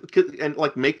crew,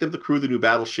 make them the crew of the new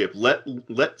battleship.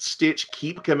 Let Stitch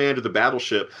keep command of the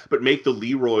battleship, but make the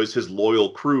Leroys his loyal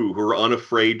crew who are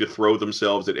unafraid to throw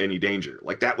themselves at any danger.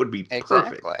 Like, that would be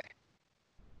perfect.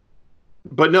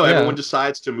 But no, everyone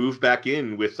decides to move back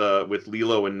in with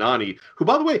Lilo and Nani, who,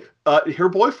 by the way, her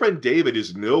boyfriend David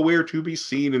is nowhere to be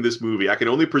seen in this movie. I can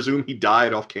only presume he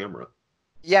died off camera.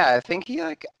 Yeah, I think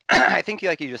you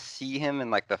just see him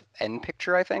in like the end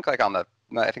picture. I think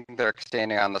they're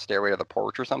standing on the stairway to the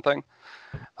porch or something.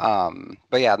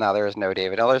 But yeah, no, there is no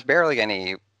David. No, there's barely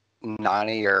any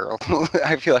Nani or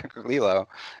I feel like Lilo.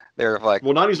 They're like,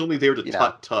 well, Nani's only there to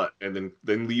tut and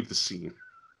then leave the scene.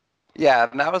 Yeah,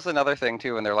 and that was another thing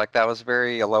too. And they're like, that was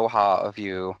very aloha of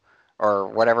you, or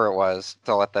whatever it was,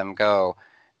 to let them go.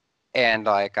 And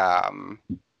like,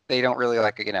 they don't really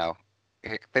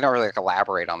they don't really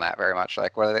elaborate on that very much.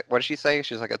 Like, what did she say?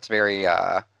 She's like, it's very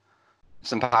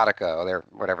simpatico,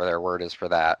 whatever their word is for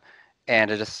that.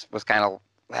 And it just was kind of,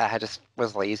 I just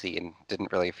was lazy and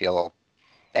didn't really feel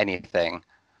anything.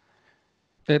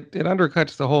 It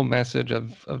undercuts the whole message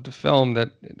of the film, that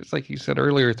it's like you said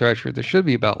earlier, Thrasher, this should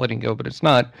be about letting go, but it's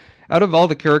not. Out of all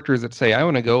the characters that say, I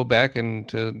want to go back and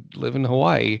to live in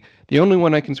Hawaii, the only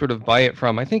one I can sort of buy it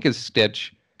from, I think, is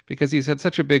Stitch, because he's had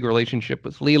such a big relationship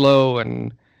with Lilo,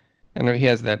 and he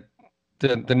has that,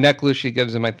 the necklace she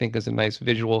gives him, I think, is a nice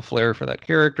visual flair for that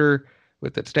character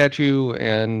with that statue,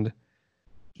 and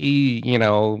he,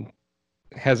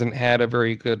 hasn't had a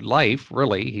very good life,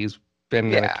 really. He's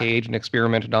been in a cage and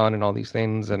experimented on and all these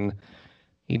things, and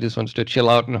he just wants to chill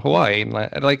out in Hawaii, and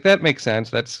like that makes sense.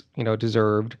 That's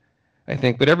deserved, I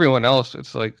think. But everyone else,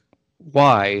 it's like,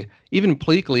 why? Even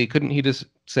Pleakley, couldn't he just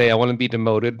say, I want to be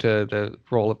demoted to the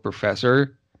role of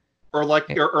professor? Or like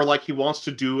he wants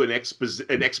to do an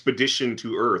expedition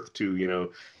to Earth to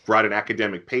write an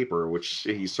academic paper, which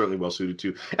he's certainly well suited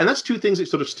to. And that's two things that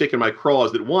sort of stick in my craw.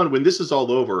 Is that one, when this is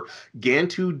all over,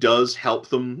 Gantu does help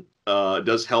them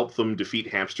does help them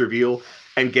defeat Hamsterville,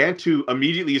 and Gantu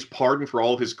immediately is pardoned for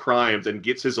all of his crimes and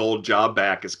gets his old job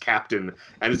back as captain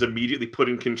and is immediately put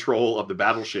in control of the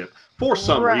battleship for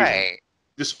some reason,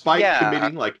 despite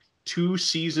committing like 2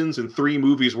 seasons and 3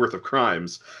 movies worth of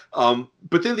crimes.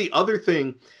 But then the other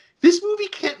thing, this movie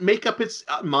can't make up its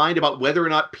mind about whether or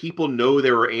not people know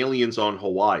there are aliens on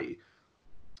Hawaii.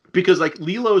 Because like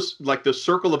Lilo's, like the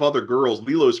circle of other girls,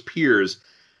 Lilo's peers,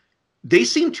 they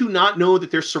seem to not know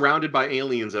that they're surrounded by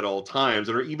aliens at all times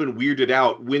and are even weirded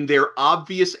out when their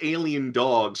obvious alien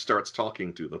dog starts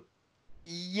talking to them.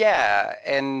 Yeah,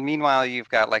 and meanwhile you've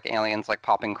got like aliens like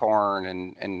popping corn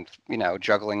and you know,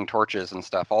 juggling torches and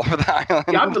stuff all over the island.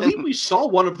 Yeah, I believe we saw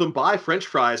one of them buy French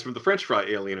fries from the French fry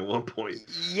alien at one point.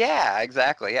 Yeah,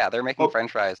 exactly. Yeah, they're making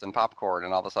French fries and popcorn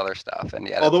and all this other stuff. And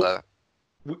yeah, although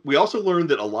we also learned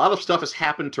that a lot of stuff has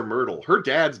happened to Myrtle. Her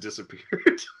dad's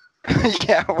disappeared.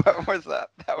 Yeah, what was that?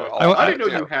 I didn't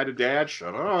know you had a dad.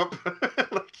 Shut up.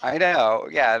 I know.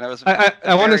 Yeah, and it was.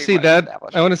 I want to see that.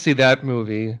 I want to see that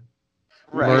movie.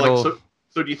 Right. Like,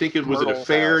 so do you think it was an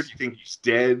affair? House. Do you think he's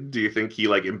dead? Do you think he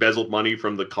like embezzled money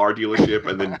from the car dealership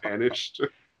and then vanished?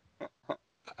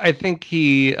 I think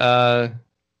he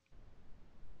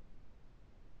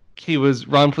was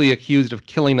wrongfully accused of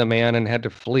killing a man and had to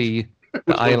flee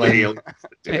the island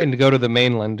and go to the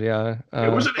mainland. Yeah,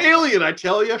 it was an alien, I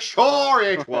tell you. Sure,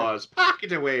 it was. Pack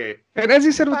it away. And as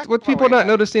you said, with people not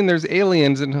noticing there's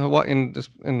aliens in Hawaii,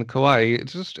 in Kauai,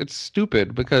 it's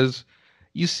stupid because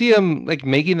you see them like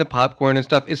making the popcorn and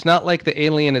stuff. It's not like the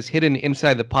alien is hidden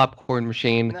inside the popcorn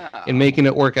machine and making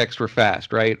it work extra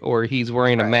fast, right? Or he's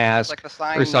wearing a mask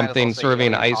or something,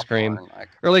 serving ice cream.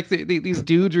 Or like these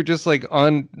dudes are just like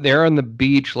on the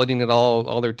beach, letting it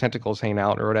all their tentacles hang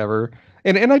out or whatever.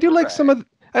 And I do like some of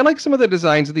the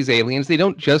designs of these aliens. They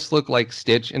don't just look like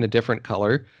Stitch in a different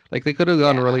color. Like they could have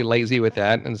gone really lazy with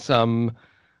that, and some,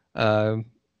 a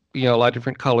lot of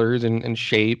different colors and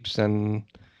shapes and.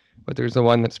 But there's the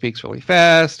one that speaks really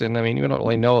fast, and I mean, you don't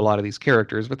really know a lot of these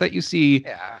characters, but that you see.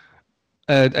 Yeah.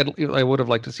 I would have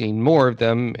liked to see more of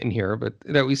them in here, but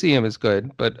that we see him is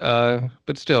good. But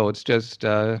still, it's just.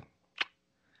 I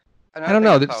don't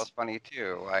know. That was funny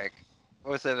too. Like,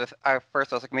 what was it? At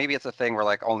first, I was like, maybe it's a thing where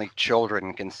like only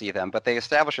children can see them, but they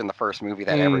established in the first movie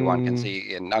that everyone can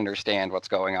see and understand what's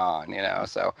going on.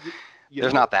 So.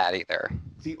 There's not that either.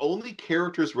 The only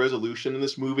character's resolution in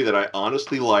this movie that I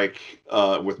honestly like,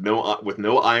 with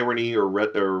no irony or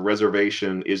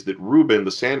reservation, is that Reuben,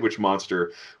 the sandwich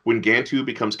monster, when Gantu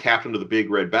becomes captain of the big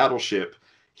red battleship,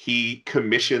 he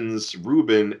commissions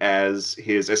Reuben as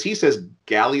he says,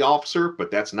 galley officer, but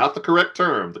that's not the correct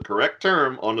term. The correct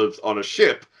term on a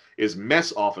ship is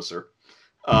mess officer.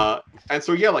 And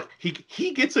so, yeah, like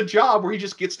he gets a job where he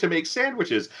just gets to make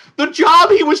sandwiches. The job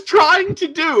he was trying to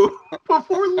do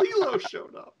before Lilo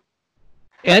showed up.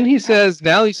 And he says,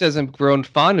 I'm grown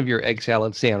fond of your egg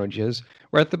salad sandwiches.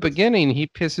 Where at the beginning, he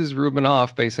pisses Reuben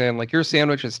off by saying, like, your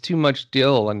sandwich has too much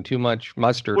dill and too much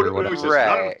mustard or whatever.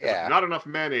 Says, not enough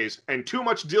mayonnaise and too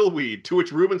much dillweed. To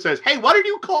which Reuben says, hey, what did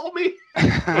you call me?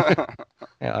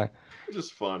 Yeah. It's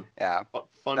just fun. Yeah.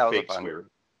 Fun fake swear.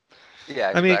 Yeah,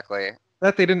 exactly. I mean,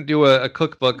 that they didn't do a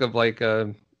cookbook of like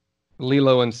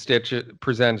Lilo and Stitch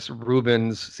presents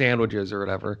Reuben's sandwiches or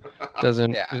whatever.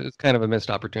 Doesn't It's kind of a missed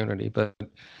opportunity, but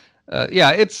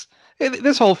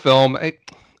this whole film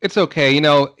it's okay.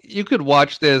 You could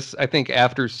watch this I think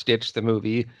after Stitch the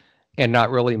movie and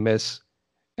not really miss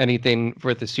anything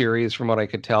for the series from what I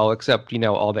could tell, except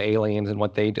all the aliens and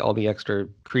what they do, all the extra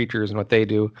creatures and what they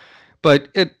do.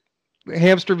 But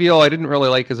Hamsterville I didn't really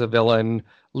like as a villain.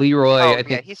 Leroy, I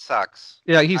think he sucks.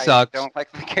 Yeah, he sucks. I don't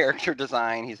like the character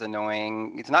design. He's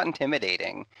annoying. He's not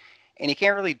intimidating, and he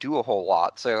can't really do a whole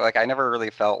lot. So, like, I never really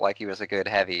felt like he was a good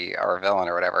heavy or villain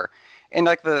or whatever. And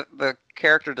like the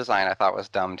character design, I thought was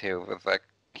dumb too. With like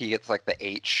he gets like the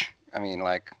H. I mean,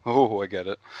 like, oh, I get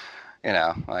it.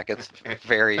 Like it's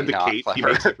very and the not cape clever. He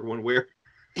makes everyone wear.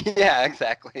 Yeah,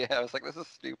 exactly. I was like, this is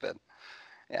stupid.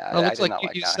 Yeah, it looks like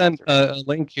you sent a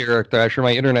link here, Thrasher.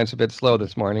 My internet's a bit slow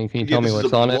this morning. Can you tell me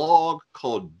what's on it? It's a blog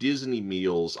called Disney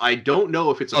Meals. I don't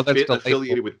know if it's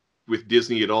affiliated with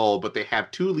Disney at all, but they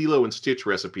have 2 Lilo and Stitch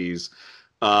recipes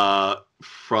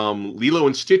from Lilo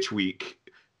and Stitch Week,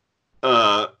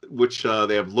 which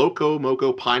they have Loco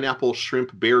Moco Pineapple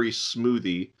Shrimp Berry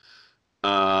Smoothie,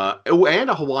 and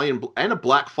a Hawaiian and a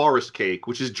Black Forest cake,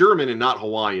 which is German and not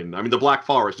Hawaiian. I mean, the Black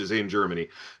Forest is in Germany.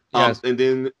 Yes. And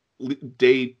then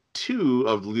day 2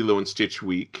 of Lilo and Stitch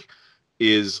Week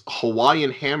is Hawaiian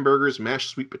hamburgers,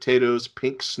 mashed sweet potatoes,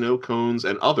 pink snow cones,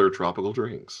 and other tropical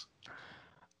drinks.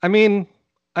 I mean,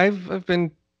 I've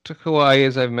been to Hawaii,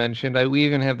 as I've mentioned. We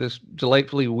even have this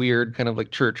delightfully weird kind of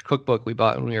like church cookbook we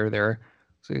bought when we were there.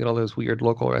 So you get all those weird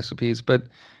local recipes. But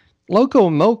Loco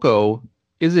Moco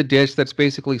is a dish that's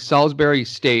basically Salisbury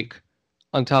steak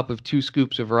on top of 2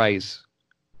 scoops of rice.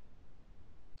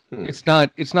 It's not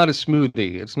a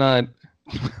smoothie. It's not.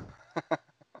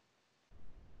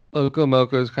 Loco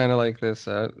Moco is kind of like this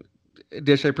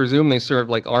dish. I presume they serve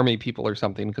like army people or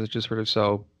something because it's just sort of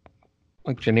so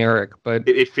like generic. But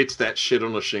it fits that shit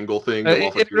on a shingle thing.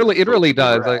 It really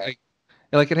does.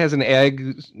 Like it has an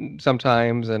egg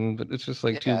sometimes, but it's just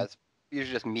like it's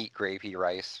usually just meat gravy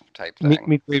rice type thing.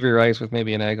 Meat gravy rice with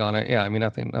maybe an egg on it. Yeah, I mean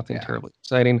nothing terribly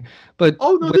exciting. But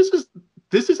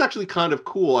this is actually kind of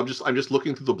cool. I'm just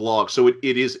looking through the blog. So it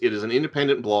is an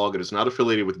independent blog. It is not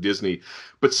affiliated with Disney.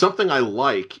 But something I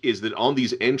like is that on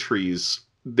these entries,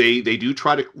 they do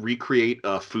try to recreate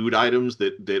food items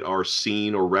that are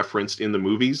seen or referenced in the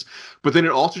movies. But then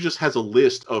it also just has a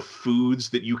list of foods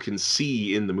that you can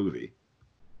see in the movie.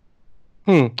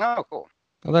 Oh, cool.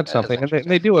 Well, that's something. And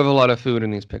they do have a lot of food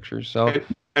in these pictures. So.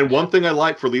 And one thing I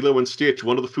like for Lilo and Stitch,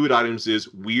 one of the food items is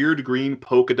weird green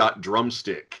polka dot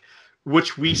drumstick,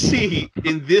 which we see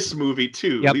in this movie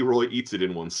too. Yep. Leroy eats it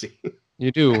in one scene.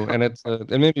 You do, and it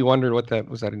made me wonder what that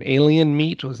was. That an alien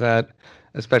meat? Was that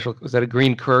a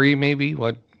green curry? Maybe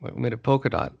what made it polka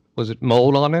dot? Was it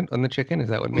mold on the chicken? Is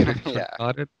that what made it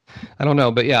dotted? I don't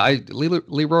know, but yeah,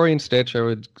 Leroy and Stitch. I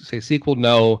would say sequel.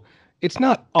 No, it's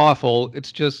not awful.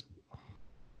 It's just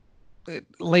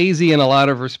lazy in a lot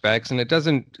of respects, and it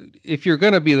doesn't. If you're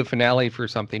going to be the finale for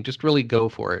something, just really go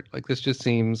for it. Like this just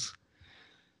seems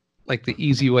like the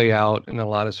easy way out in a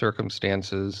lot of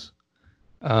circumstances.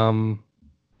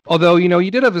 Although,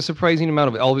 you did have a surprising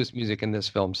amount of Elvis music in this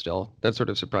film still. That sort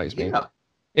of surprised me. Yeah.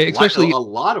 Especially a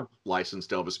lot of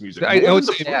licensed Elvis music. I would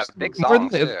say big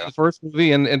songs, the first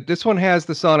movie, and this one has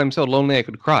the song "I'm So Lonely I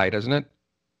Could Cry," doesn't it?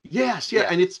 Yes, yeah.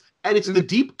 And it's the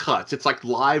deep cuts. It's like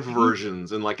live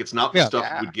versions, and like it's not the stuff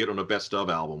you would get on a best of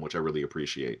album, which I really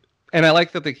appreciate. And I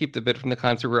like that they keep the bit from the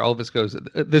concert where Elvis goes,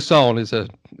 "This song is the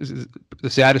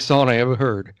saddest song I ever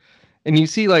heard." And you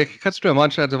see, like, it cuts to a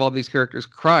montage of all these characters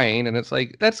crying, and it's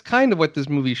like, that's kind of what this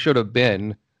movie should have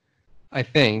been, I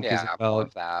think. Yeah,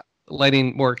 about that.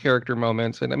 Letting more character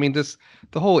moments. And I mean,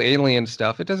 the whole alien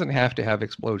stuff, it doesn't have to have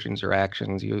explosions or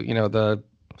actions. The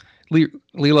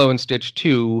Lilo and Stitch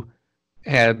 2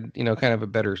 had, kind of a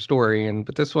better story.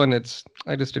 But this one,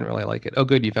 I just didn't really like it. Oh,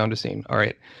 good, you found a scene. All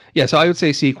right. Yeah, so I would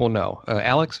say sequel, no.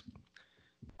 Alex?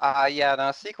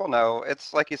 Sequel, no.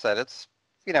 It's like you said, it's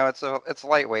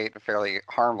lightweight, fairly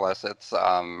harmless. It's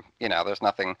there's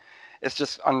nothing. It's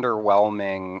just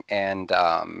underwhelming and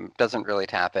doesn't really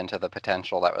tap into the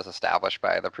potential that was established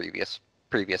by the previous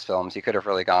films. You could have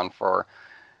really gone for.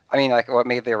 I mean, like what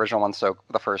made the original one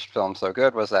the first film so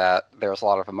good was that there was a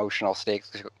lot of emotional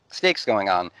stakes going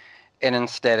on, and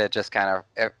instead it just kind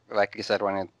of, like you said,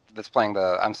 when it's playing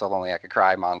the "I'm So Lonely I Could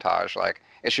Cry" montage, like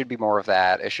it should be more of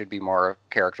that. It should be more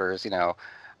characters,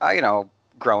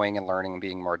 growing and learning and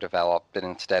being more developed, and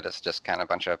instead it's just kind of a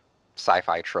bunch of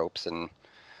sci-fi tropes and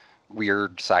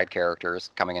weird side characters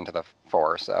coming into the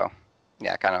fore. So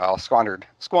yeah, kind of all squandered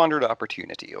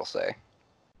opportunity, you'll say.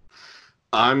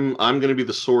 I'm going to be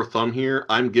the sore thumb here.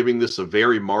 I'm giving this a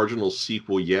very marginal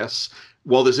sequel, yes.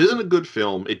 While this isn't a good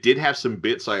film, it did have some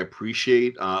bits I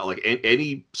appreciate. Like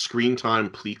any screen time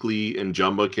Pleakley and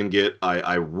Jumba can get,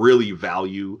 I really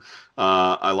value.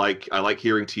 I like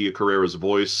hearing Tia Carrere's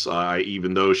voice,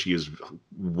 even though she is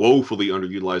woefully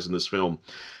underutilized in this film.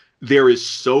 There is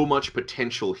so much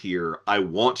potential here. I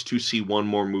want to see one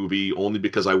more movie only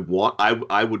because I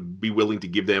would be willing to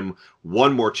give them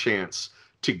one more chance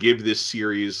to give this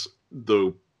series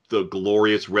the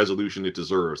glorious resolution it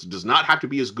deserves. It does not have to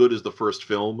be as good as the first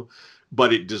film,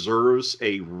 but it deserves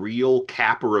a real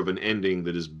capper of an ending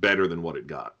that is better than what it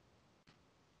got.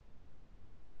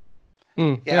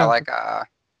 That's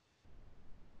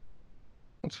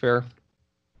fair.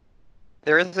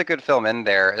 There is a good film in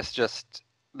there. It's just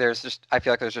I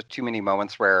feel like there's just too many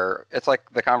moments where it's like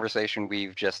the conversation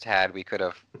we've just had. We could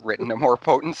have written a more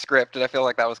potent script, and I feel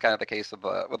like that was kind of the case with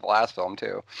the last film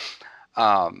too.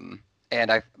 And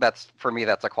that's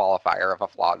a qualifier of a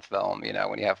flawed film.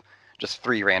 When you have just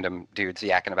 3 random dudes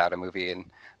yakking about a movie,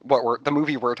 and the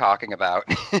movie we're talking about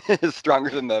is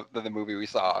stronger than the movie we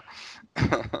saw.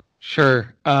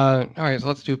 Sure. All right, so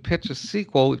let's pitch a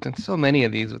sequel. We've done so many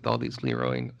of these with all these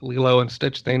Lilo and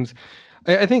Stitch things.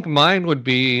 I think mine would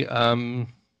be A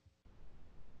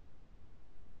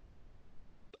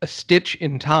Stitch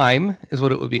in Time is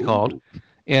what it would be called.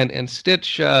 And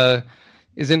Stitch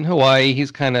is in Hawaii.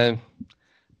 He's kind of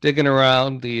digging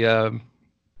around the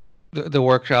the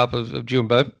workshop of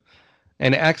Jumba,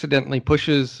 and accidentally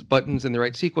pushes buttons in the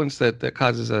right sequence that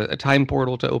causes a time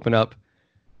portal to open up,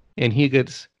 and he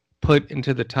gets put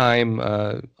into the time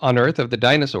on Earth of the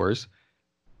dinosaurs.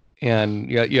 And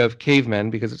you have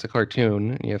cavemen, because it's a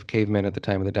cartoon. You have cavemen at the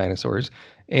time of the dinosaurs,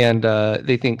 and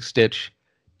they think Stitch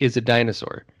is a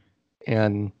dinosaur,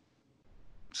 and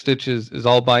Stitch is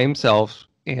all by himself,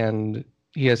 and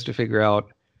he has to figure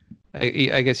out.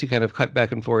 I guess you kind of cut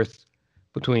back and forth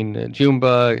between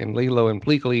Jumba and Lilo and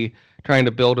Pleakley, trying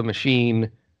to build a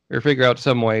machine or figure out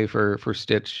some way for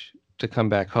Stitch to come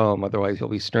back home. Otherwise, he'll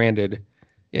be stranded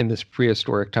in this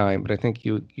prehistoric time. But I think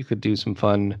you could do some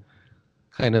fun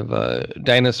kind of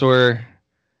dinosaur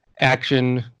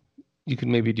action. You could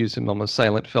maybe do some almost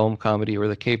silent film comedy where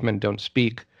the cavemen don't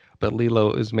speak, but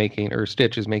Lilo is making, or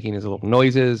Stitch is making his little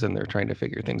noises, and they're trying to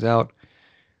figure things out.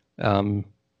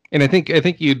 And I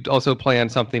think you'd also play on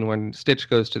something when Stitch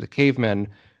goes to the cavemen.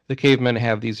 The cavemen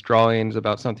have these drawings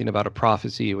about something about a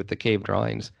prophecy with the cave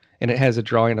drawings, and it has a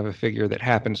drawing of a figure that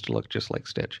happens to look just like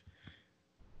Stitch.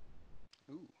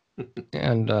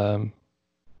 And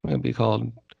it'd be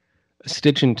called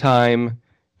Stitch in Time.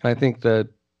 And I think the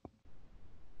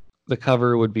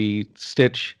cover would be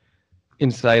Stitch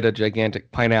inside a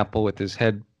gigantic pineapple with his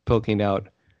head poking out,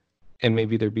 and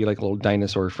maybe there'd be like little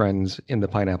dinosaur friends in the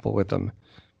pineapple with them.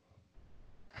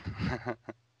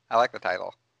 I like the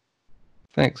title.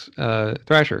 Thanks,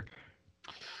 Thrasher.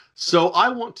 So I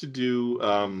want to do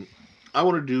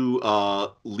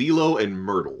Lilo and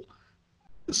Myrtle.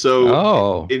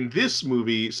 So in this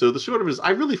movie, so the sort of is, I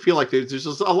really feel like there's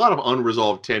just a lot of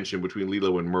unresolved tension between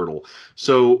Lilo and Myrtle.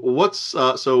 So what's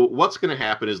going to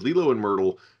happen is Lilo and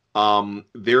Myrtle,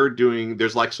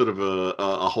 there's like sort of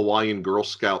a Hawaiian Girl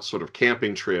Scout sort of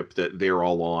camping trip that they're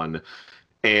all on,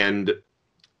 and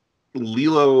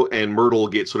Lilo and Myrtle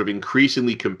get sort of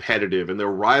increasingly competitive, and their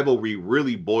rivalry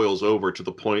really boils over to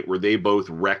the point where they both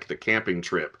wreck the camping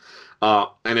trip.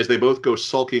 And as they both go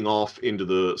sulking off into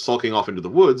the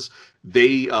woods,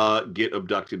 they get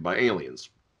abducted by aliens.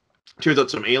 Turns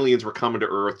out some aliens were coming to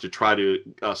Earth to try to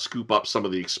scoop up some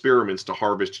of the experiments to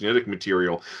harvest genetic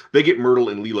material. They get Myrtle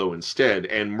and Lilo instead,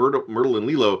 and Myrtle and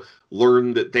Lilo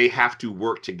learn that they have to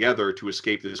work together to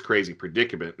escape this crazy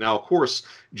predicament. Now, of course,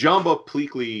 Jumba,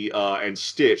 Pleakley, and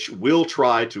Stitch will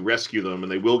try to rescue them,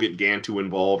 and they will get Gantu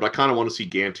involved. I kind of want to see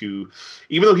Gantu,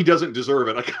 even though he doesn't deserve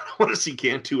it, I kind of want to see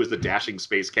Gantu as the dashing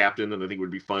space captain, and I think it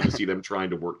would be fun to see them trying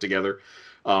to work together.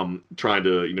 Trying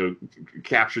to,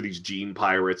 capture these gene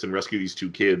pirates and rescue these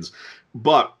two kids.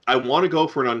 But I want to go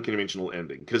for an unconventional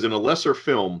ending, because in a lesser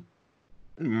film,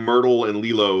 Myrtle and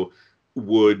Lilo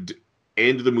would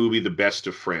end the movie the best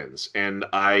of friends. And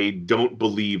I don't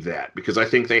believe that, because I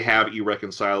think they have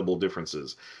irreconcilable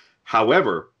differences.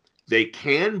 However, they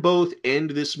can both end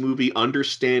this movie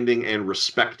understanding and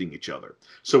respecting each other.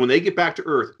 So when they get back to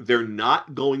Earth, they're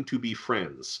not going to be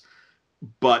friends,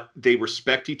 but they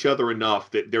respect each other enough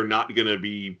that they're not going to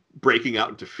be breaking out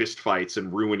into fistfights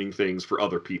and ruining things for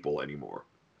other people anymore.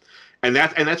 And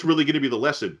that's really going to be the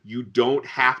lesson. You don't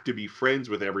have to be friends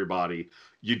with everybody.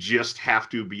 You just have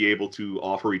to be able to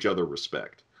offer each other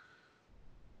respect.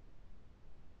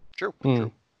 True.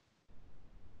 True.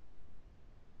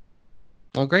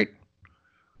 Oh, great.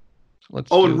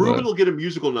 And Ruben will get a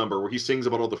musical number where he sings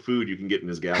about all the food you can get in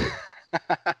his galley.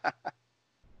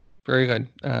 Very good.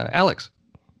 Alex.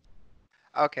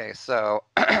 Okay, so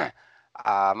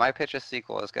my pitch of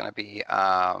sequel is going to be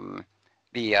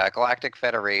the Galactic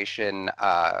Federation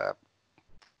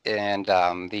and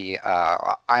the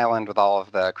island with all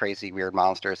of the crazy, weird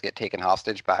monsters get taken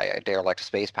hostage by derelict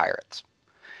space pirates.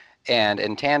 And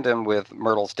in tandem with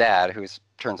Myrtle's dad, who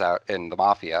turns out in the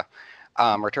Mafia,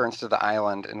 returns to the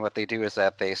island, and what they do is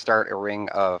that they start a ring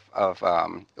of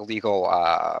illegal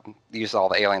use all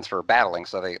the aliens for battling.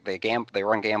 So they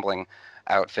run gambling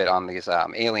outfit on these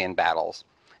alien battles,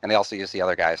 and they also use the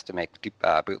other guys to make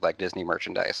bootleg Disney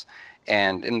merchandise.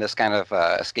 And in this kind of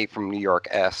Escape from New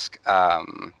York-esque,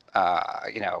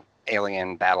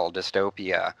 alien battle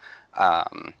dystopia,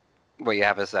 what you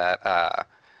have is that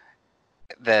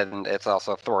then it's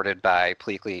also thwarted by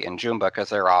Pleakley and Jumba because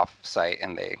they're off-site,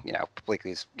 and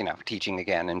Pleakley's, teaching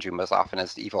again, and Jumba's off in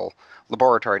his evil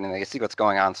laboratory, and they see what's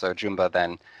going on. So Jumba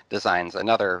then designs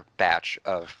another batch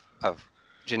of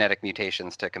genetic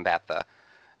mutations to combat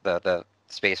the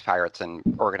space pirates and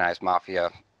organized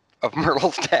mafia of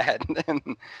Myrtle's dad,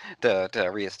 and to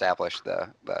reestablish the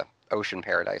ocean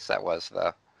paradise that was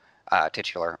the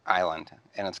titular island.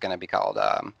 And it's going to be called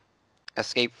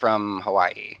Escape from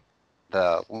Hawaii,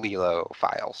 the Lilo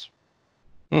Files.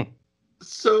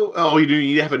 So,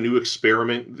 you have a new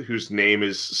experiment whose name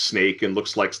is Snake and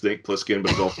looks like Snake Plissken,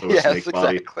 but is also a yes, snake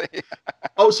body. Exactly.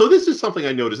 So this is something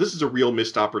I noticed. This is a real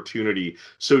missed opportunity.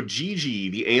 So Gigi,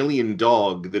 the alien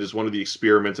dog that is one of the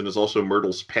experiments and is also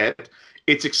Myrtle's pet,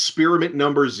 it's experiment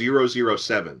number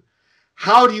 007.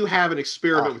 How do you have an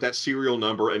experiment with that serial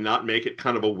number and not make it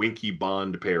kind of a Winky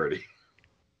Bond parody?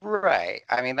 Right.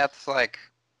 I mean, that's like,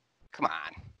 come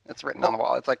on. It's written on the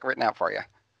wall. It's like written out for you.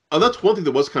 That's one thing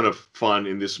that was kind of fun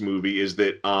in this movie is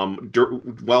that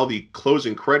while the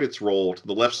closing credits roll to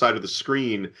the left side of the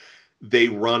screen, they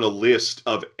run a list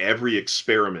of every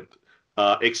experiment,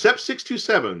 except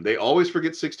 627. They always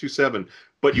forget 627,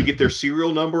 but you get their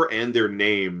serial number and their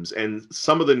names, and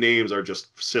some of the names are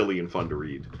just silly and fun to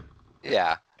read.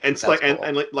 Yeah. And it's like, cool.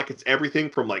 and like it's everything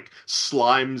from like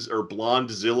Slimes or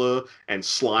Blondezilla and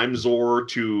Slimezor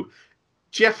to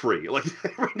Jeffrey. Like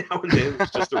every now and then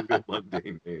it's just a real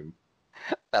mundane name.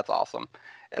 That's awesome.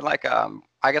 And like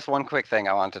I guess one quick thing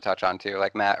I wanted to touch on too,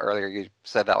 like Matt earlier you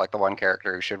said that like the one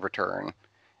character who should return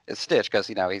is Stitch because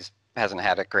he's hasn't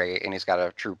had it great and he's got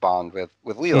a true bond with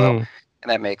Lilo, and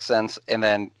that makes sense. And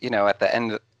then at the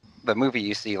end of the movie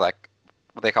you see like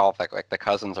what they call it, like the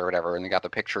cousins or whatever, and you got the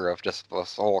picture of just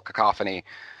this whole cacophony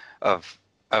of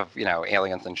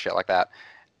aliens and shit like that.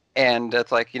 And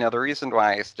it's like, the reason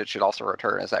why Stitch should also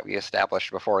return is that we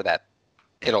established before that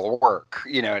it'll work.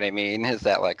 You know what I mean? Is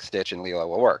that like Stitch and Lilo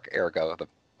will work, ergo the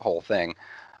whole thing.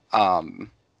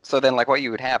 So then like what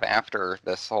you would have after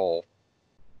this whole,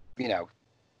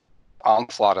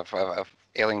 onslaught of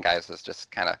alien guys is just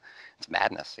kind of, it's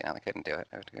madness. They couldn't do it.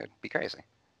 It would be crazy.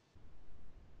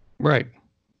 Right.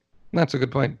 That's a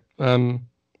good point. So now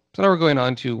we're going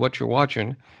on to what you're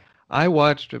watching. I've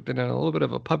been on a little bit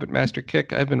of a Puppet Master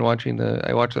kick. I watched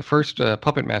the first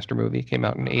Puppet Master movie, came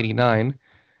out in '89,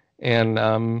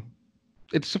 and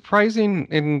it's surprising,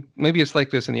 and maybe it's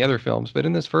like this in the other films, but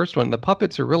in this first one, the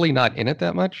puppets are really not in it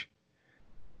that much.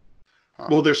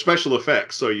 Well, they're special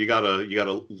effects, so you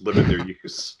gotta limit their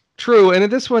use. True, and in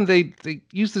this one, they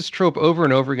use this trope over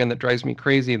and over again that drives me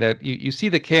crazy, that you see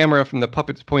the camera from the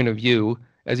puppet's point of view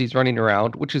as he's running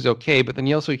around, which is okay, but then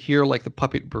you also hear like the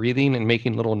puppet breathing and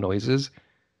making little noises.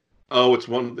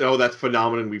 That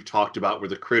phenomenon we've talked about where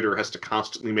the critter has to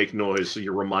constantly make noise so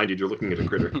you're reminded you're looking at a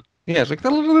critter. Yeah, it's like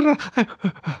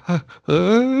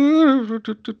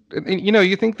and,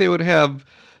 you think they would have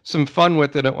some fun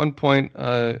with it. At one point,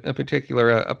 in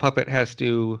particular, a puppet has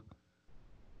to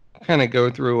kind of go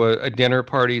through a dinner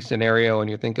party scenario, and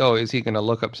you think, oh, is he going to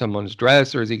look up someone's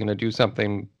dress, or is he going to do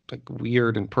something like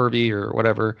weird and pervy or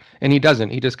whatever? And he doesn't.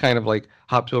 He just kind of like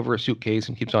hops over a suitcase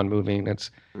and keeps on moving.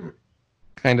 It's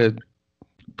kind of,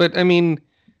 but I mean,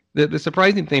 the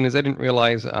surprising thing is I didn't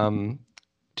realize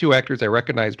two actors I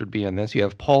recognized would be in this. You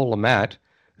have Paul Le Mat,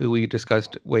 who we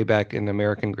discussed way back in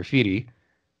American Graffiti,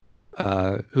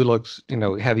 who looks,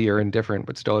 heavier and different,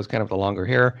 but still has kind of the longer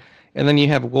hair. And then you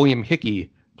have William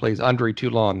Hickey, plays Andre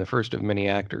Toulon, the first of many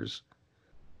actors.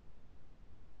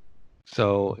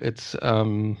 So it's,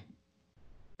 I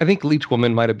think Leech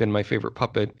Woman might have been my favorite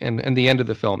puppet, and the end of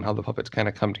the film, how the puppets kind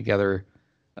of come together,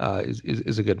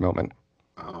 is a good moment.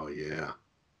 Oh yeah.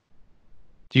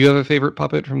 Do you have a favorite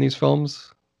puppet from these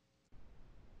films?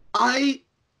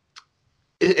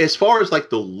 As far as like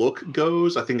the look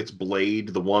goes, I think it's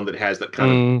Blade, the one that has that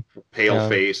kind of pale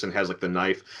face and has like the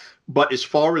knife. But as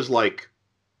far as like,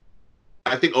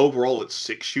 I think overall it's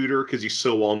Six Shooter because he's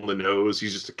so on the nose.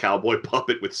 He's just a cowboy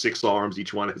puppet with 6 arms.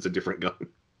 Each one has a different gun.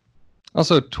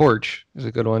 Also, Torch is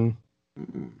a good one.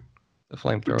 The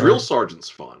flamethrower. Drill Sergeant's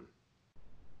fun.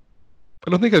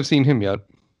 I don't think I've seen him yet.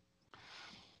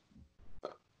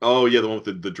 Oh yeah, the one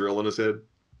with the drill in his head.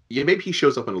 Yeah, maybe he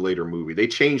shows up in a later movie. They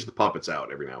change the puppets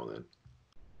out every now and then.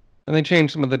 And they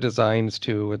change some of the designs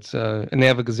too. It's and they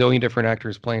have a gazillion different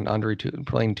actors playing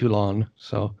playing Toulon.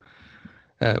 So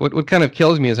what kind of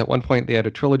kills me is at one point they had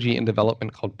a trilogy in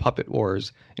development called Puppet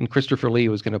Wars, and Christopher Lee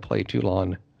was going to play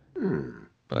Toulon,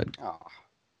 but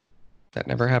that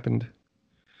never happened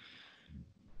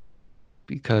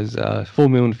because Full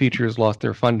Moon Features lost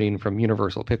their funding from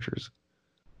Universal Pictures.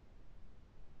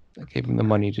 That gave them the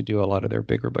money to do a lot of their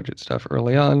bigger budget stuff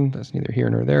early on. That's neither here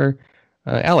nor there.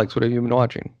 Alex, what have you been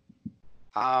watching?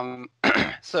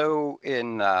 So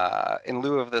in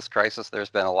lieu of this crisis, there's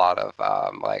been a lot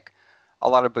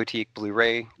of boutique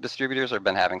Blu-ray distributors have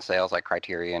been having sales like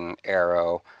Criterion,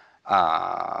 Arrow,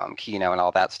 Kino, and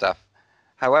all that stuff.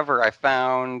 However, I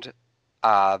found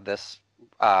this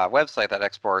website that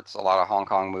exports a lot of Hong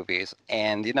Kong movies,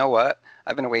 and you know what?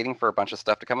 I've been waiting for a bunch of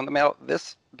stuff to come in the mail.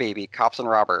 This baby, Cops and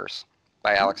Robbers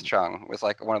by Alex Chung, was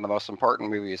like one of the most important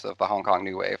movies of the Hong Kong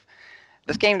New Wave.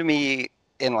 This came to me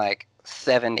in like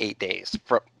 7-8 days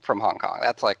from Hong Kong.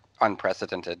 That's like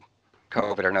unprecedented,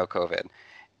 COVID or no COVID.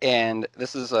 And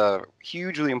this is a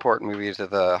hugely important movie to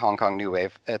the Hong Kong New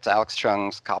Wave. It's Alex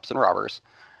Chung's Cops and Robbers.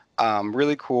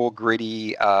 Really cool,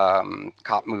 gritty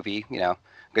cop movie.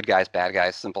 Good guys, bad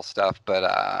guys, simple stuff.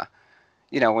 But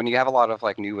when you have a lot of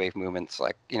like new wave movements,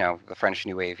 like the French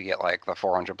New Wave, you get like the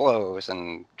 400 Blows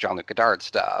and Jean-Luc Godard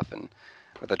stuff, and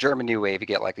with the German New Wave, you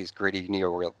get like these gritty,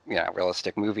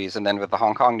 realistic movies, and then with the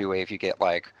Hong Kong New Wave, you get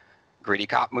like gritty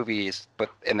cop movies,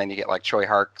 and then you get like Choi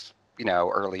Hark's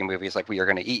early movies like We Are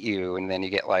Gonna Eat You, and then you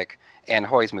get like Anne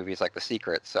Hoy's movies like The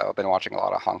Secret. So I've been watching a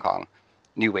lot of Hong Kong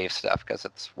New Wave stuff because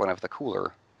it's one of the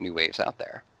cooler new waves out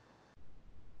there.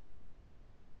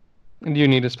 And do you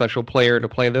need a special player to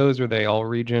play those, or are they all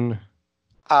region?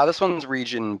 This one's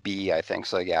region B, I think.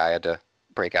 So yeah, I had to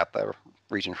break out the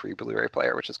region-free Blu-ray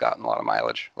player, which has gotten a lot of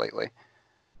mileage lately.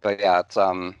 But yeah, it's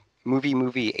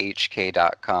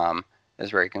moviehk.com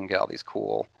is where you can get all these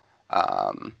cool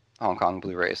Hong Kong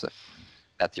Blu-rays if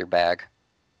that's your bag.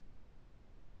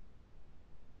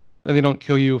 They don't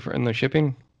kill you in the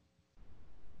shipping?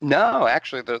 No,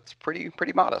 actually, that's pretty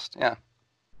modest. Yeah.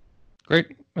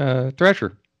 Great,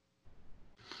 Thrasher.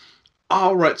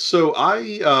 All right, so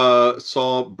I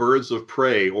saw Birds of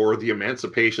Prey, or The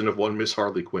Emancipation of One Miss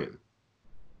Harley Quinn.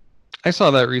 I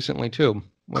saw that recently too.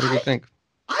 What did you think?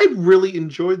 I really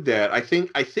enjoyed that. I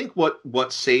think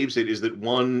what saves it is that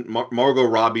Margot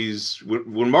Robbie's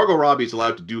when Margot Robbie's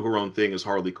allowed to do her own thing as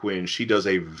Harley Quinn, she does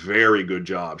a very good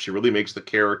job. She really makes the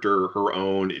character her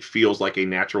own. It feels like a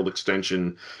natural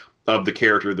extension of the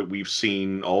character that we've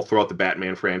seen all throughout the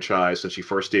Batman franchise since she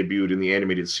first debuted in the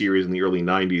animated series in the early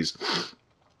 90s.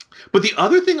 But the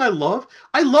other thing I love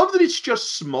that it's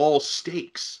just small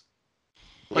stakes.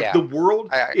 Like, the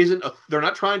world isn't they're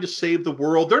not trying to save the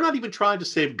world. They're not even trying to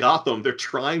save Gotham. They're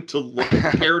trying to the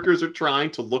characters are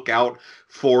trying to look out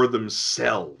for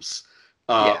themselves.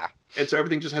 And so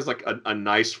everything just has like a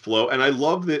nice flow. And I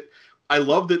love that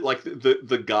like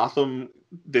the Gotham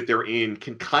that they're in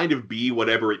can kind of be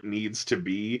whatever it needs to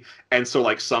be. And so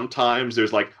like sometimes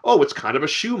there's like, oh, it's kind of a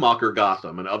Schumacher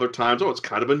Gotham, and other times, oh, it's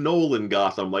kind of a Nolan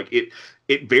Gotham. Like it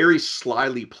very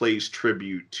slyly plays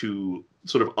tribute to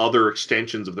sort of other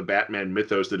extensions of the Batman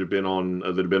mythos that have been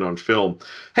on film.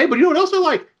 Hey, but you know what else I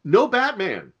like? No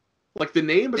Batman. Like the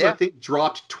name is I think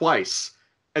dropped twice,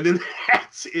 and then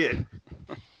that's it.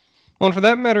 Well, and for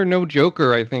that matter, no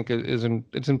Joker, I think,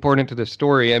 it's important to the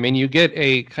story. I mean, you get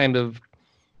a kind of,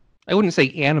 I wouldn't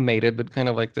say animated, but kind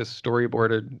of like this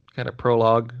storyboarded kind of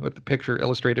prologue with the picture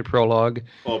illustrated prologue.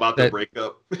 Oh, about the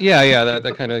breakup. Yeah,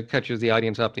 that kind of catches the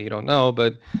audience up that you don't know.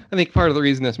 But I think part of the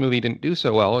reason this movie didn't do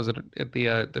so well is that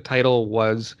the title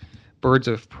was Birds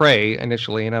of Prey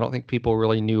initially, and I don't think people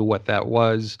really knew what that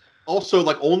was. Also,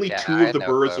 like only two of the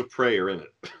Birds of Prey are in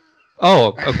it.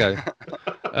 Oh, okay.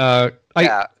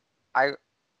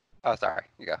 Oh, sorry.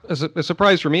 You go. A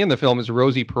surprise for me in the film is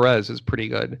Rosie Perez is pretty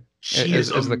good. She is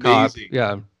amazing. The cop.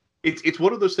 Yeah. It's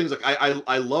one of those things. Like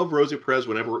I love Rosie Perez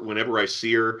whenever I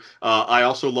see her. I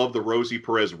also love the Rosie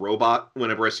Perez robot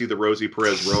whenever I see the Rosie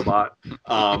Perez robot.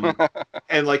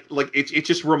 And like it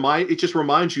just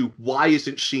reminds you, why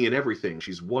isn't she in everything?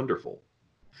 She's wonderful.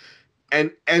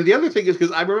 And the other thing is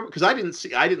because I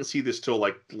didn't see this till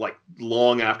like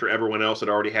long after everyone else had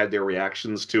already had their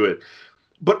reactions to it.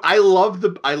 But I love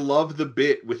the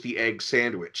bit with the egg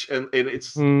sandwich, and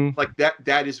it's like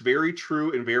that is very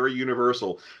true and very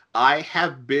universal. I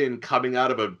have been coming out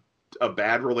of a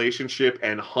bad relationship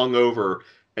and hungover,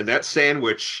 and that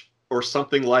sandwich or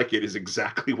something like it is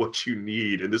exactly what you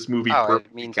need. And this movie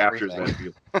perfectly captures that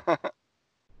feeling.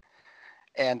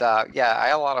 And I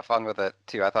had a lot of fun with it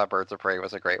too. I thought Birds of Prey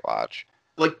was a great watch.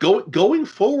 Like going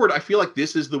forward, I feel like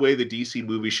this is the way the DC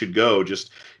movie should go.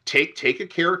 Just take a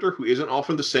character who isn't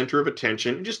often the center of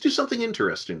attention and just do something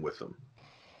interesting with them.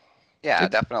 Yeah,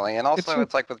 definitely. And also,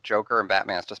 it's like with Joker and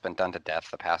Batman, it's just been done to death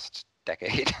the past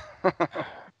decade.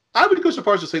 I would go so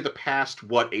far as to say the past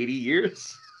 80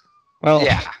 years. Well,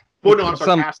 yeah. Well, no, I'm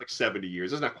sorry, past like 70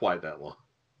 years. It's not quite that long.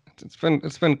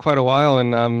 It's been quite a while,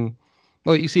 and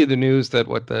well, you see the news that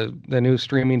the new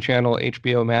streaming channel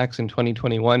HBO Max in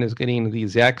 2021 is getting the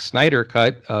Zack Snyder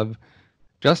cut of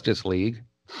Justice League.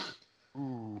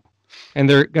 Ooh. And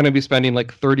they're going to be spending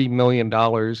like $30 million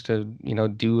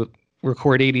to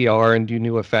record ADR and do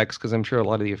new effects, because I'm sure a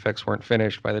lot of the effects weren't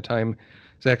finished by the time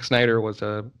Zack Snyder was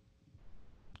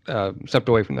stepped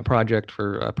away from the project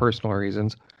for personal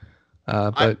reasons.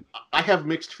 But I have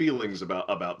mixed feelings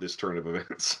about this turn of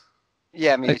events.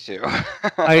 Yeah, me too.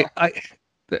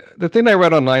 The thing I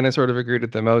read online I sort of agreed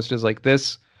with the most is like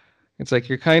this. It's like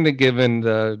you're kind of given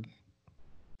the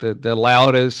the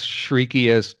loudest,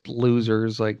 shriekiest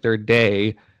losers, like their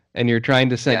day, and you're trying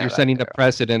to set, you're setting the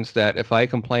precedence that if I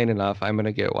complain enough, I'm going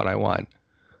to get what I want.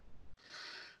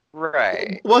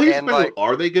 Right. Well, here's the question.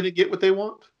 Are they going to get what they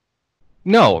want?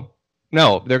 No,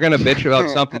 they're going to bitch about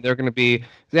something. They're going to be,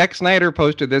 Zack Snyder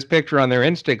posted this picture on their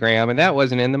Instagram, and that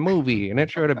wasn't in the movie, and it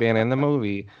should have been in the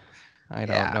movie. I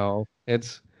don't know.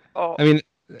 It's, I mean,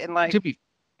 and like,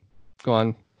 go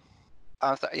on.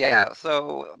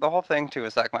 So the whole thing too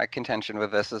is that my contention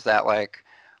with this is that, like,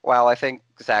 while I think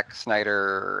Zack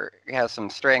Snyder has some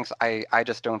strengths, I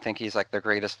just don't think he's like the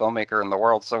greatest filmmaker in the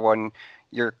world. So when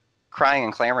you're crying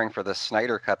and clamoring for this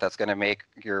Snyder cut that's going to make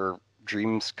your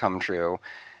dreams come true,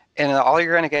 and all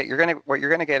you're going to get, what you're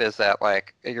going to get is that,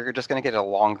 like, you're just going to get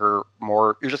you're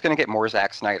just going to get more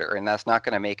Zack Snyder, and that's not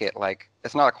going to make it, like,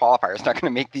 it's not a qualifier. It's not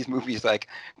going to make these movies like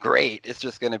great. It's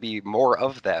just going to be more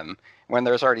of them when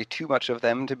there's already too much of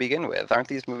them to begin with. Aren't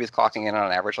these movies clocking in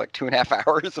on average like 2.5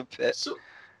 hours a bit? So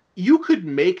you could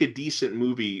make a decent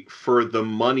movie for the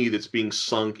money that's being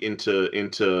sunk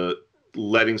into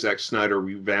letting Zack Snyder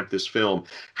revamp this film.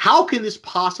 How can this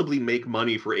possibly make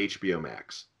money for HBO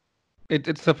Max?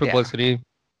 It's the publicity. Yeah.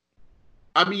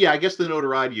 I mean, I guess the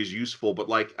notoriety is useful, but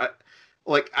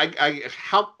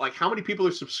how many people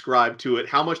are subscribed to it?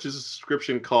 How much does a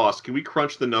subscription cost? Can we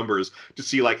crunch the numbers to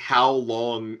see how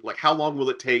long will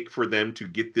it take for them to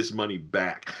get this money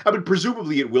back? I mean,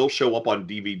 presumably it will show up on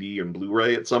DVD and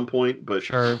Blu-ray at some point, but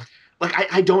sure.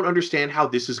 I don't understand how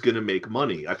this is going to make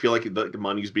money. I feel like the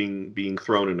money's being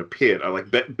thrown in a pit. I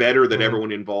better that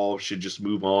everyone involved should just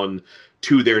move on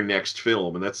to their next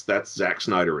film, and that's Zack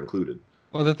Snyder included.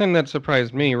 Well, the thing that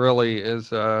surprised me really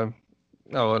is, on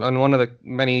one of the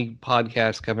many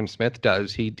podcasts Kevin Smith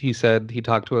does, he said he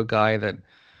talked to a guy that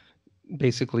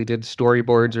basically did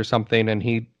storyboards or something, and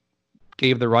he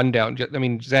gave the rundown. I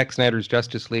mean, Zack Snyder's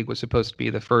Justice League was supposed to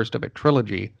be the first of a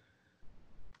trilogy.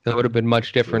 That would have been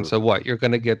much different. So what? You're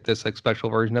going to get this like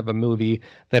special version of a movie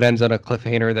that ends on a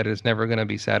cliffhanger that is never going to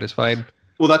be satisfied.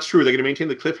 Well, that's true. Are they going to maintain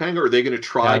the cliffhanger, or are they going to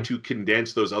try to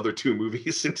condense those other two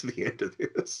movies into the end of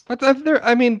this? But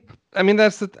I mean,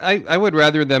 that's I would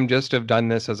rather them just have done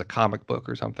this as a comic book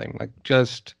or something. Like,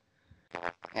 just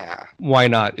why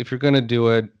not? If you're going to do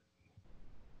it,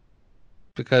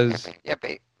 because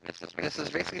this is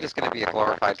basically just going to be a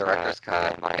glorified director's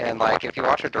cut. And like, if you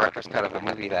watch a director's cut of a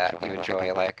movie that you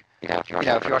enjoy, like, if you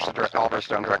watch the Oliver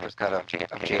Stone director's cut of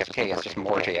JFK, it's just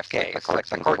more JFK. It's like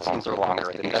the court scenes are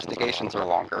longer, the investigations are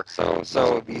longer.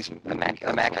 So these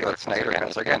immaculate Snyder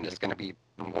cuts are, again, just going to be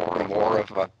more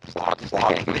of a plot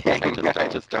thing. I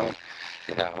just don't.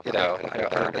 I don't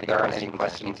think there aren't any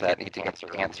questions that need to get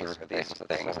answered for these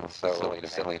things. It's so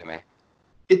silly to me.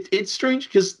 It's strange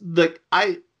because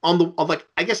I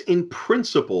guess in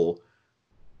principle,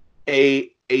 a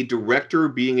director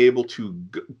being able to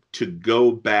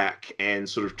go back and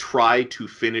sort of try to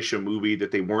finish a movie that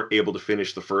they weren't able to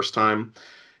finish the first time,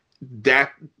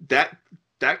 that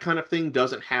kind of thing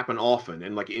doesn't happen often.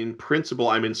 And like, in principle,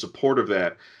 I'm in support of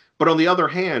that. But on the other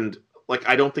hand, like,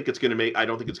 I don't think it's going to make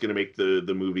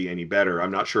the movie any better.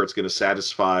 I'm not sure it's going to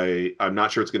satisfy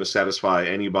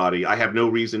anybody. I have no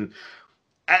reason.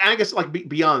 I guess, like,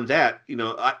 beyond that,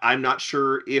 I'm not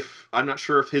sure if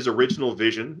his original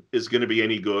vision is going to be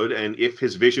any good, and if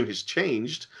his vision has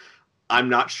changed, I'm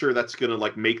not sure that's going to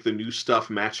like make the new stuff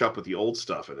match up with the old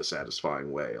stuff in a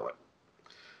satisfying way.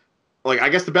 Like I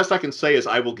guess the best I can say is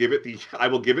I will give it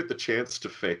the chance to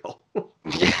fail.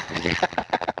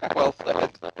 Well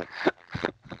said.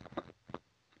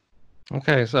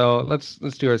 Okay, so let's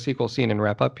do our sequel scene and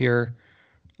wrap up here.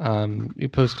 You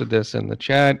posted this in the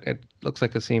chat. It looks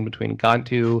like a scene between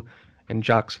Gantu and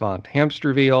Jacques von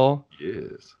Hamsterville.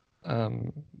 Yes.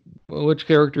 Which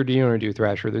character do you want to do,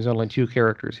 Thrasher? There's only 2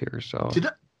 characters here, so. Did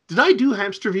I do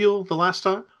Hamsterville the last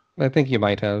time? I think you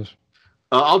might have.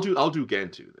 I'll do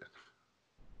Gantu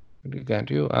then. Do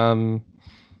Gantu.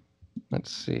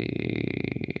 Let's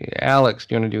see. Alex,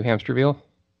 do you want to do Hamsterville?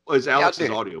 Well, is Alex's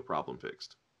audio problem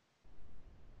fixed?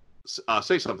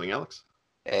 Say something, Alex.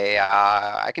 Hey,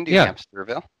 I can do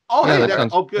Hamsterville. Oh, yeah, hey, that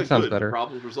sounds, good. That sounds good. better.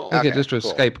 Problems resolved. Okay, just with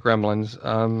cool. Skype gremlins.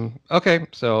 Okay,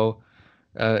 so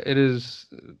it is,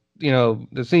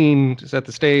 the scene to set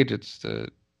the stage. It's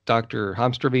Dr.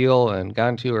 Hamsterville and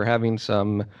Gantu are having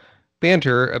some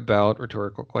banter about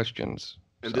rhetorical questions.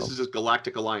 And this is his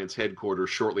Galactic Alliance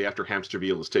headquarters shortly after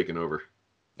Hamsterville is taken over.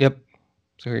 Yep.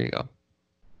 So here you go.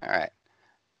 All right.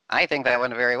 I think that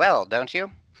went very well, don't you?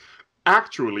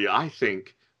 Actually, I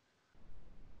think...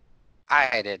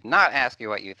 I did not ask you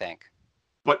what you think.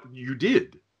 But you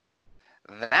did.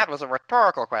 That was a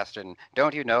rhetorical question.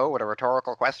 Don't you know what a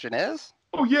rhetorical question is?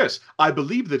 Oh, yes. I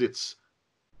believe that it's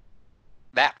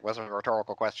That was a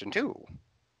rhetorical question, too.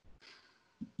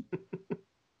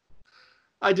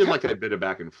 I did like that bit of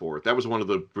back and forth. That was one of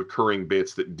the recurring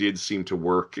bits that did seem to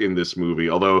work in this movie.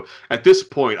 Although, at this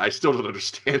point, I still don't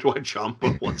understand why John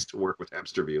Boy wants to work with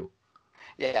Hamsterville.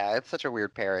 Yeah, it's such a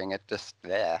weird pairing. It just,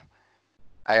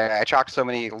 I chalked so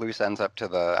many loose ends up to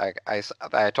the...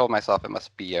 I told myself it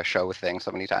must be a show thing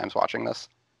so many times watching this.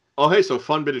 Oh, hey, so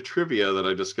fun bit of trivia that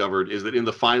I discovered is that in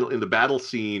the battle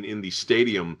scene in the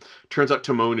stadium, turns out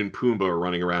Timon and Pumbaa are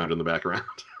running around in the background.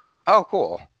 Oh,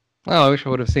 cool. Oh, I wish I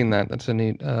would have seen that. That's a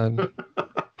neat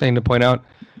thing to point out.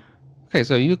 Okay,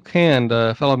 so you can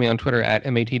follow me on Twitter at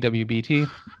MATWBT. You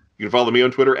can follow me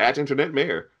on Twitter at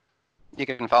InternetMayor. You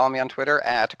can follow me on Twitter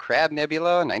at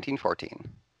CrabNebula1914.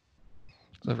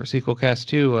 So for Sequelcast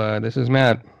 2, this is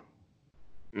Matt.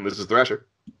 And this is Thrasher.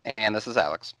 And this is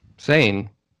Alex. Saying...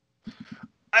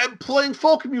 I'm playing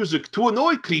folk music to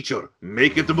annoy creature.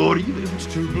 Make it more even. It's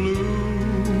too blue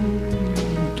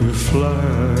to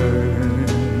fly.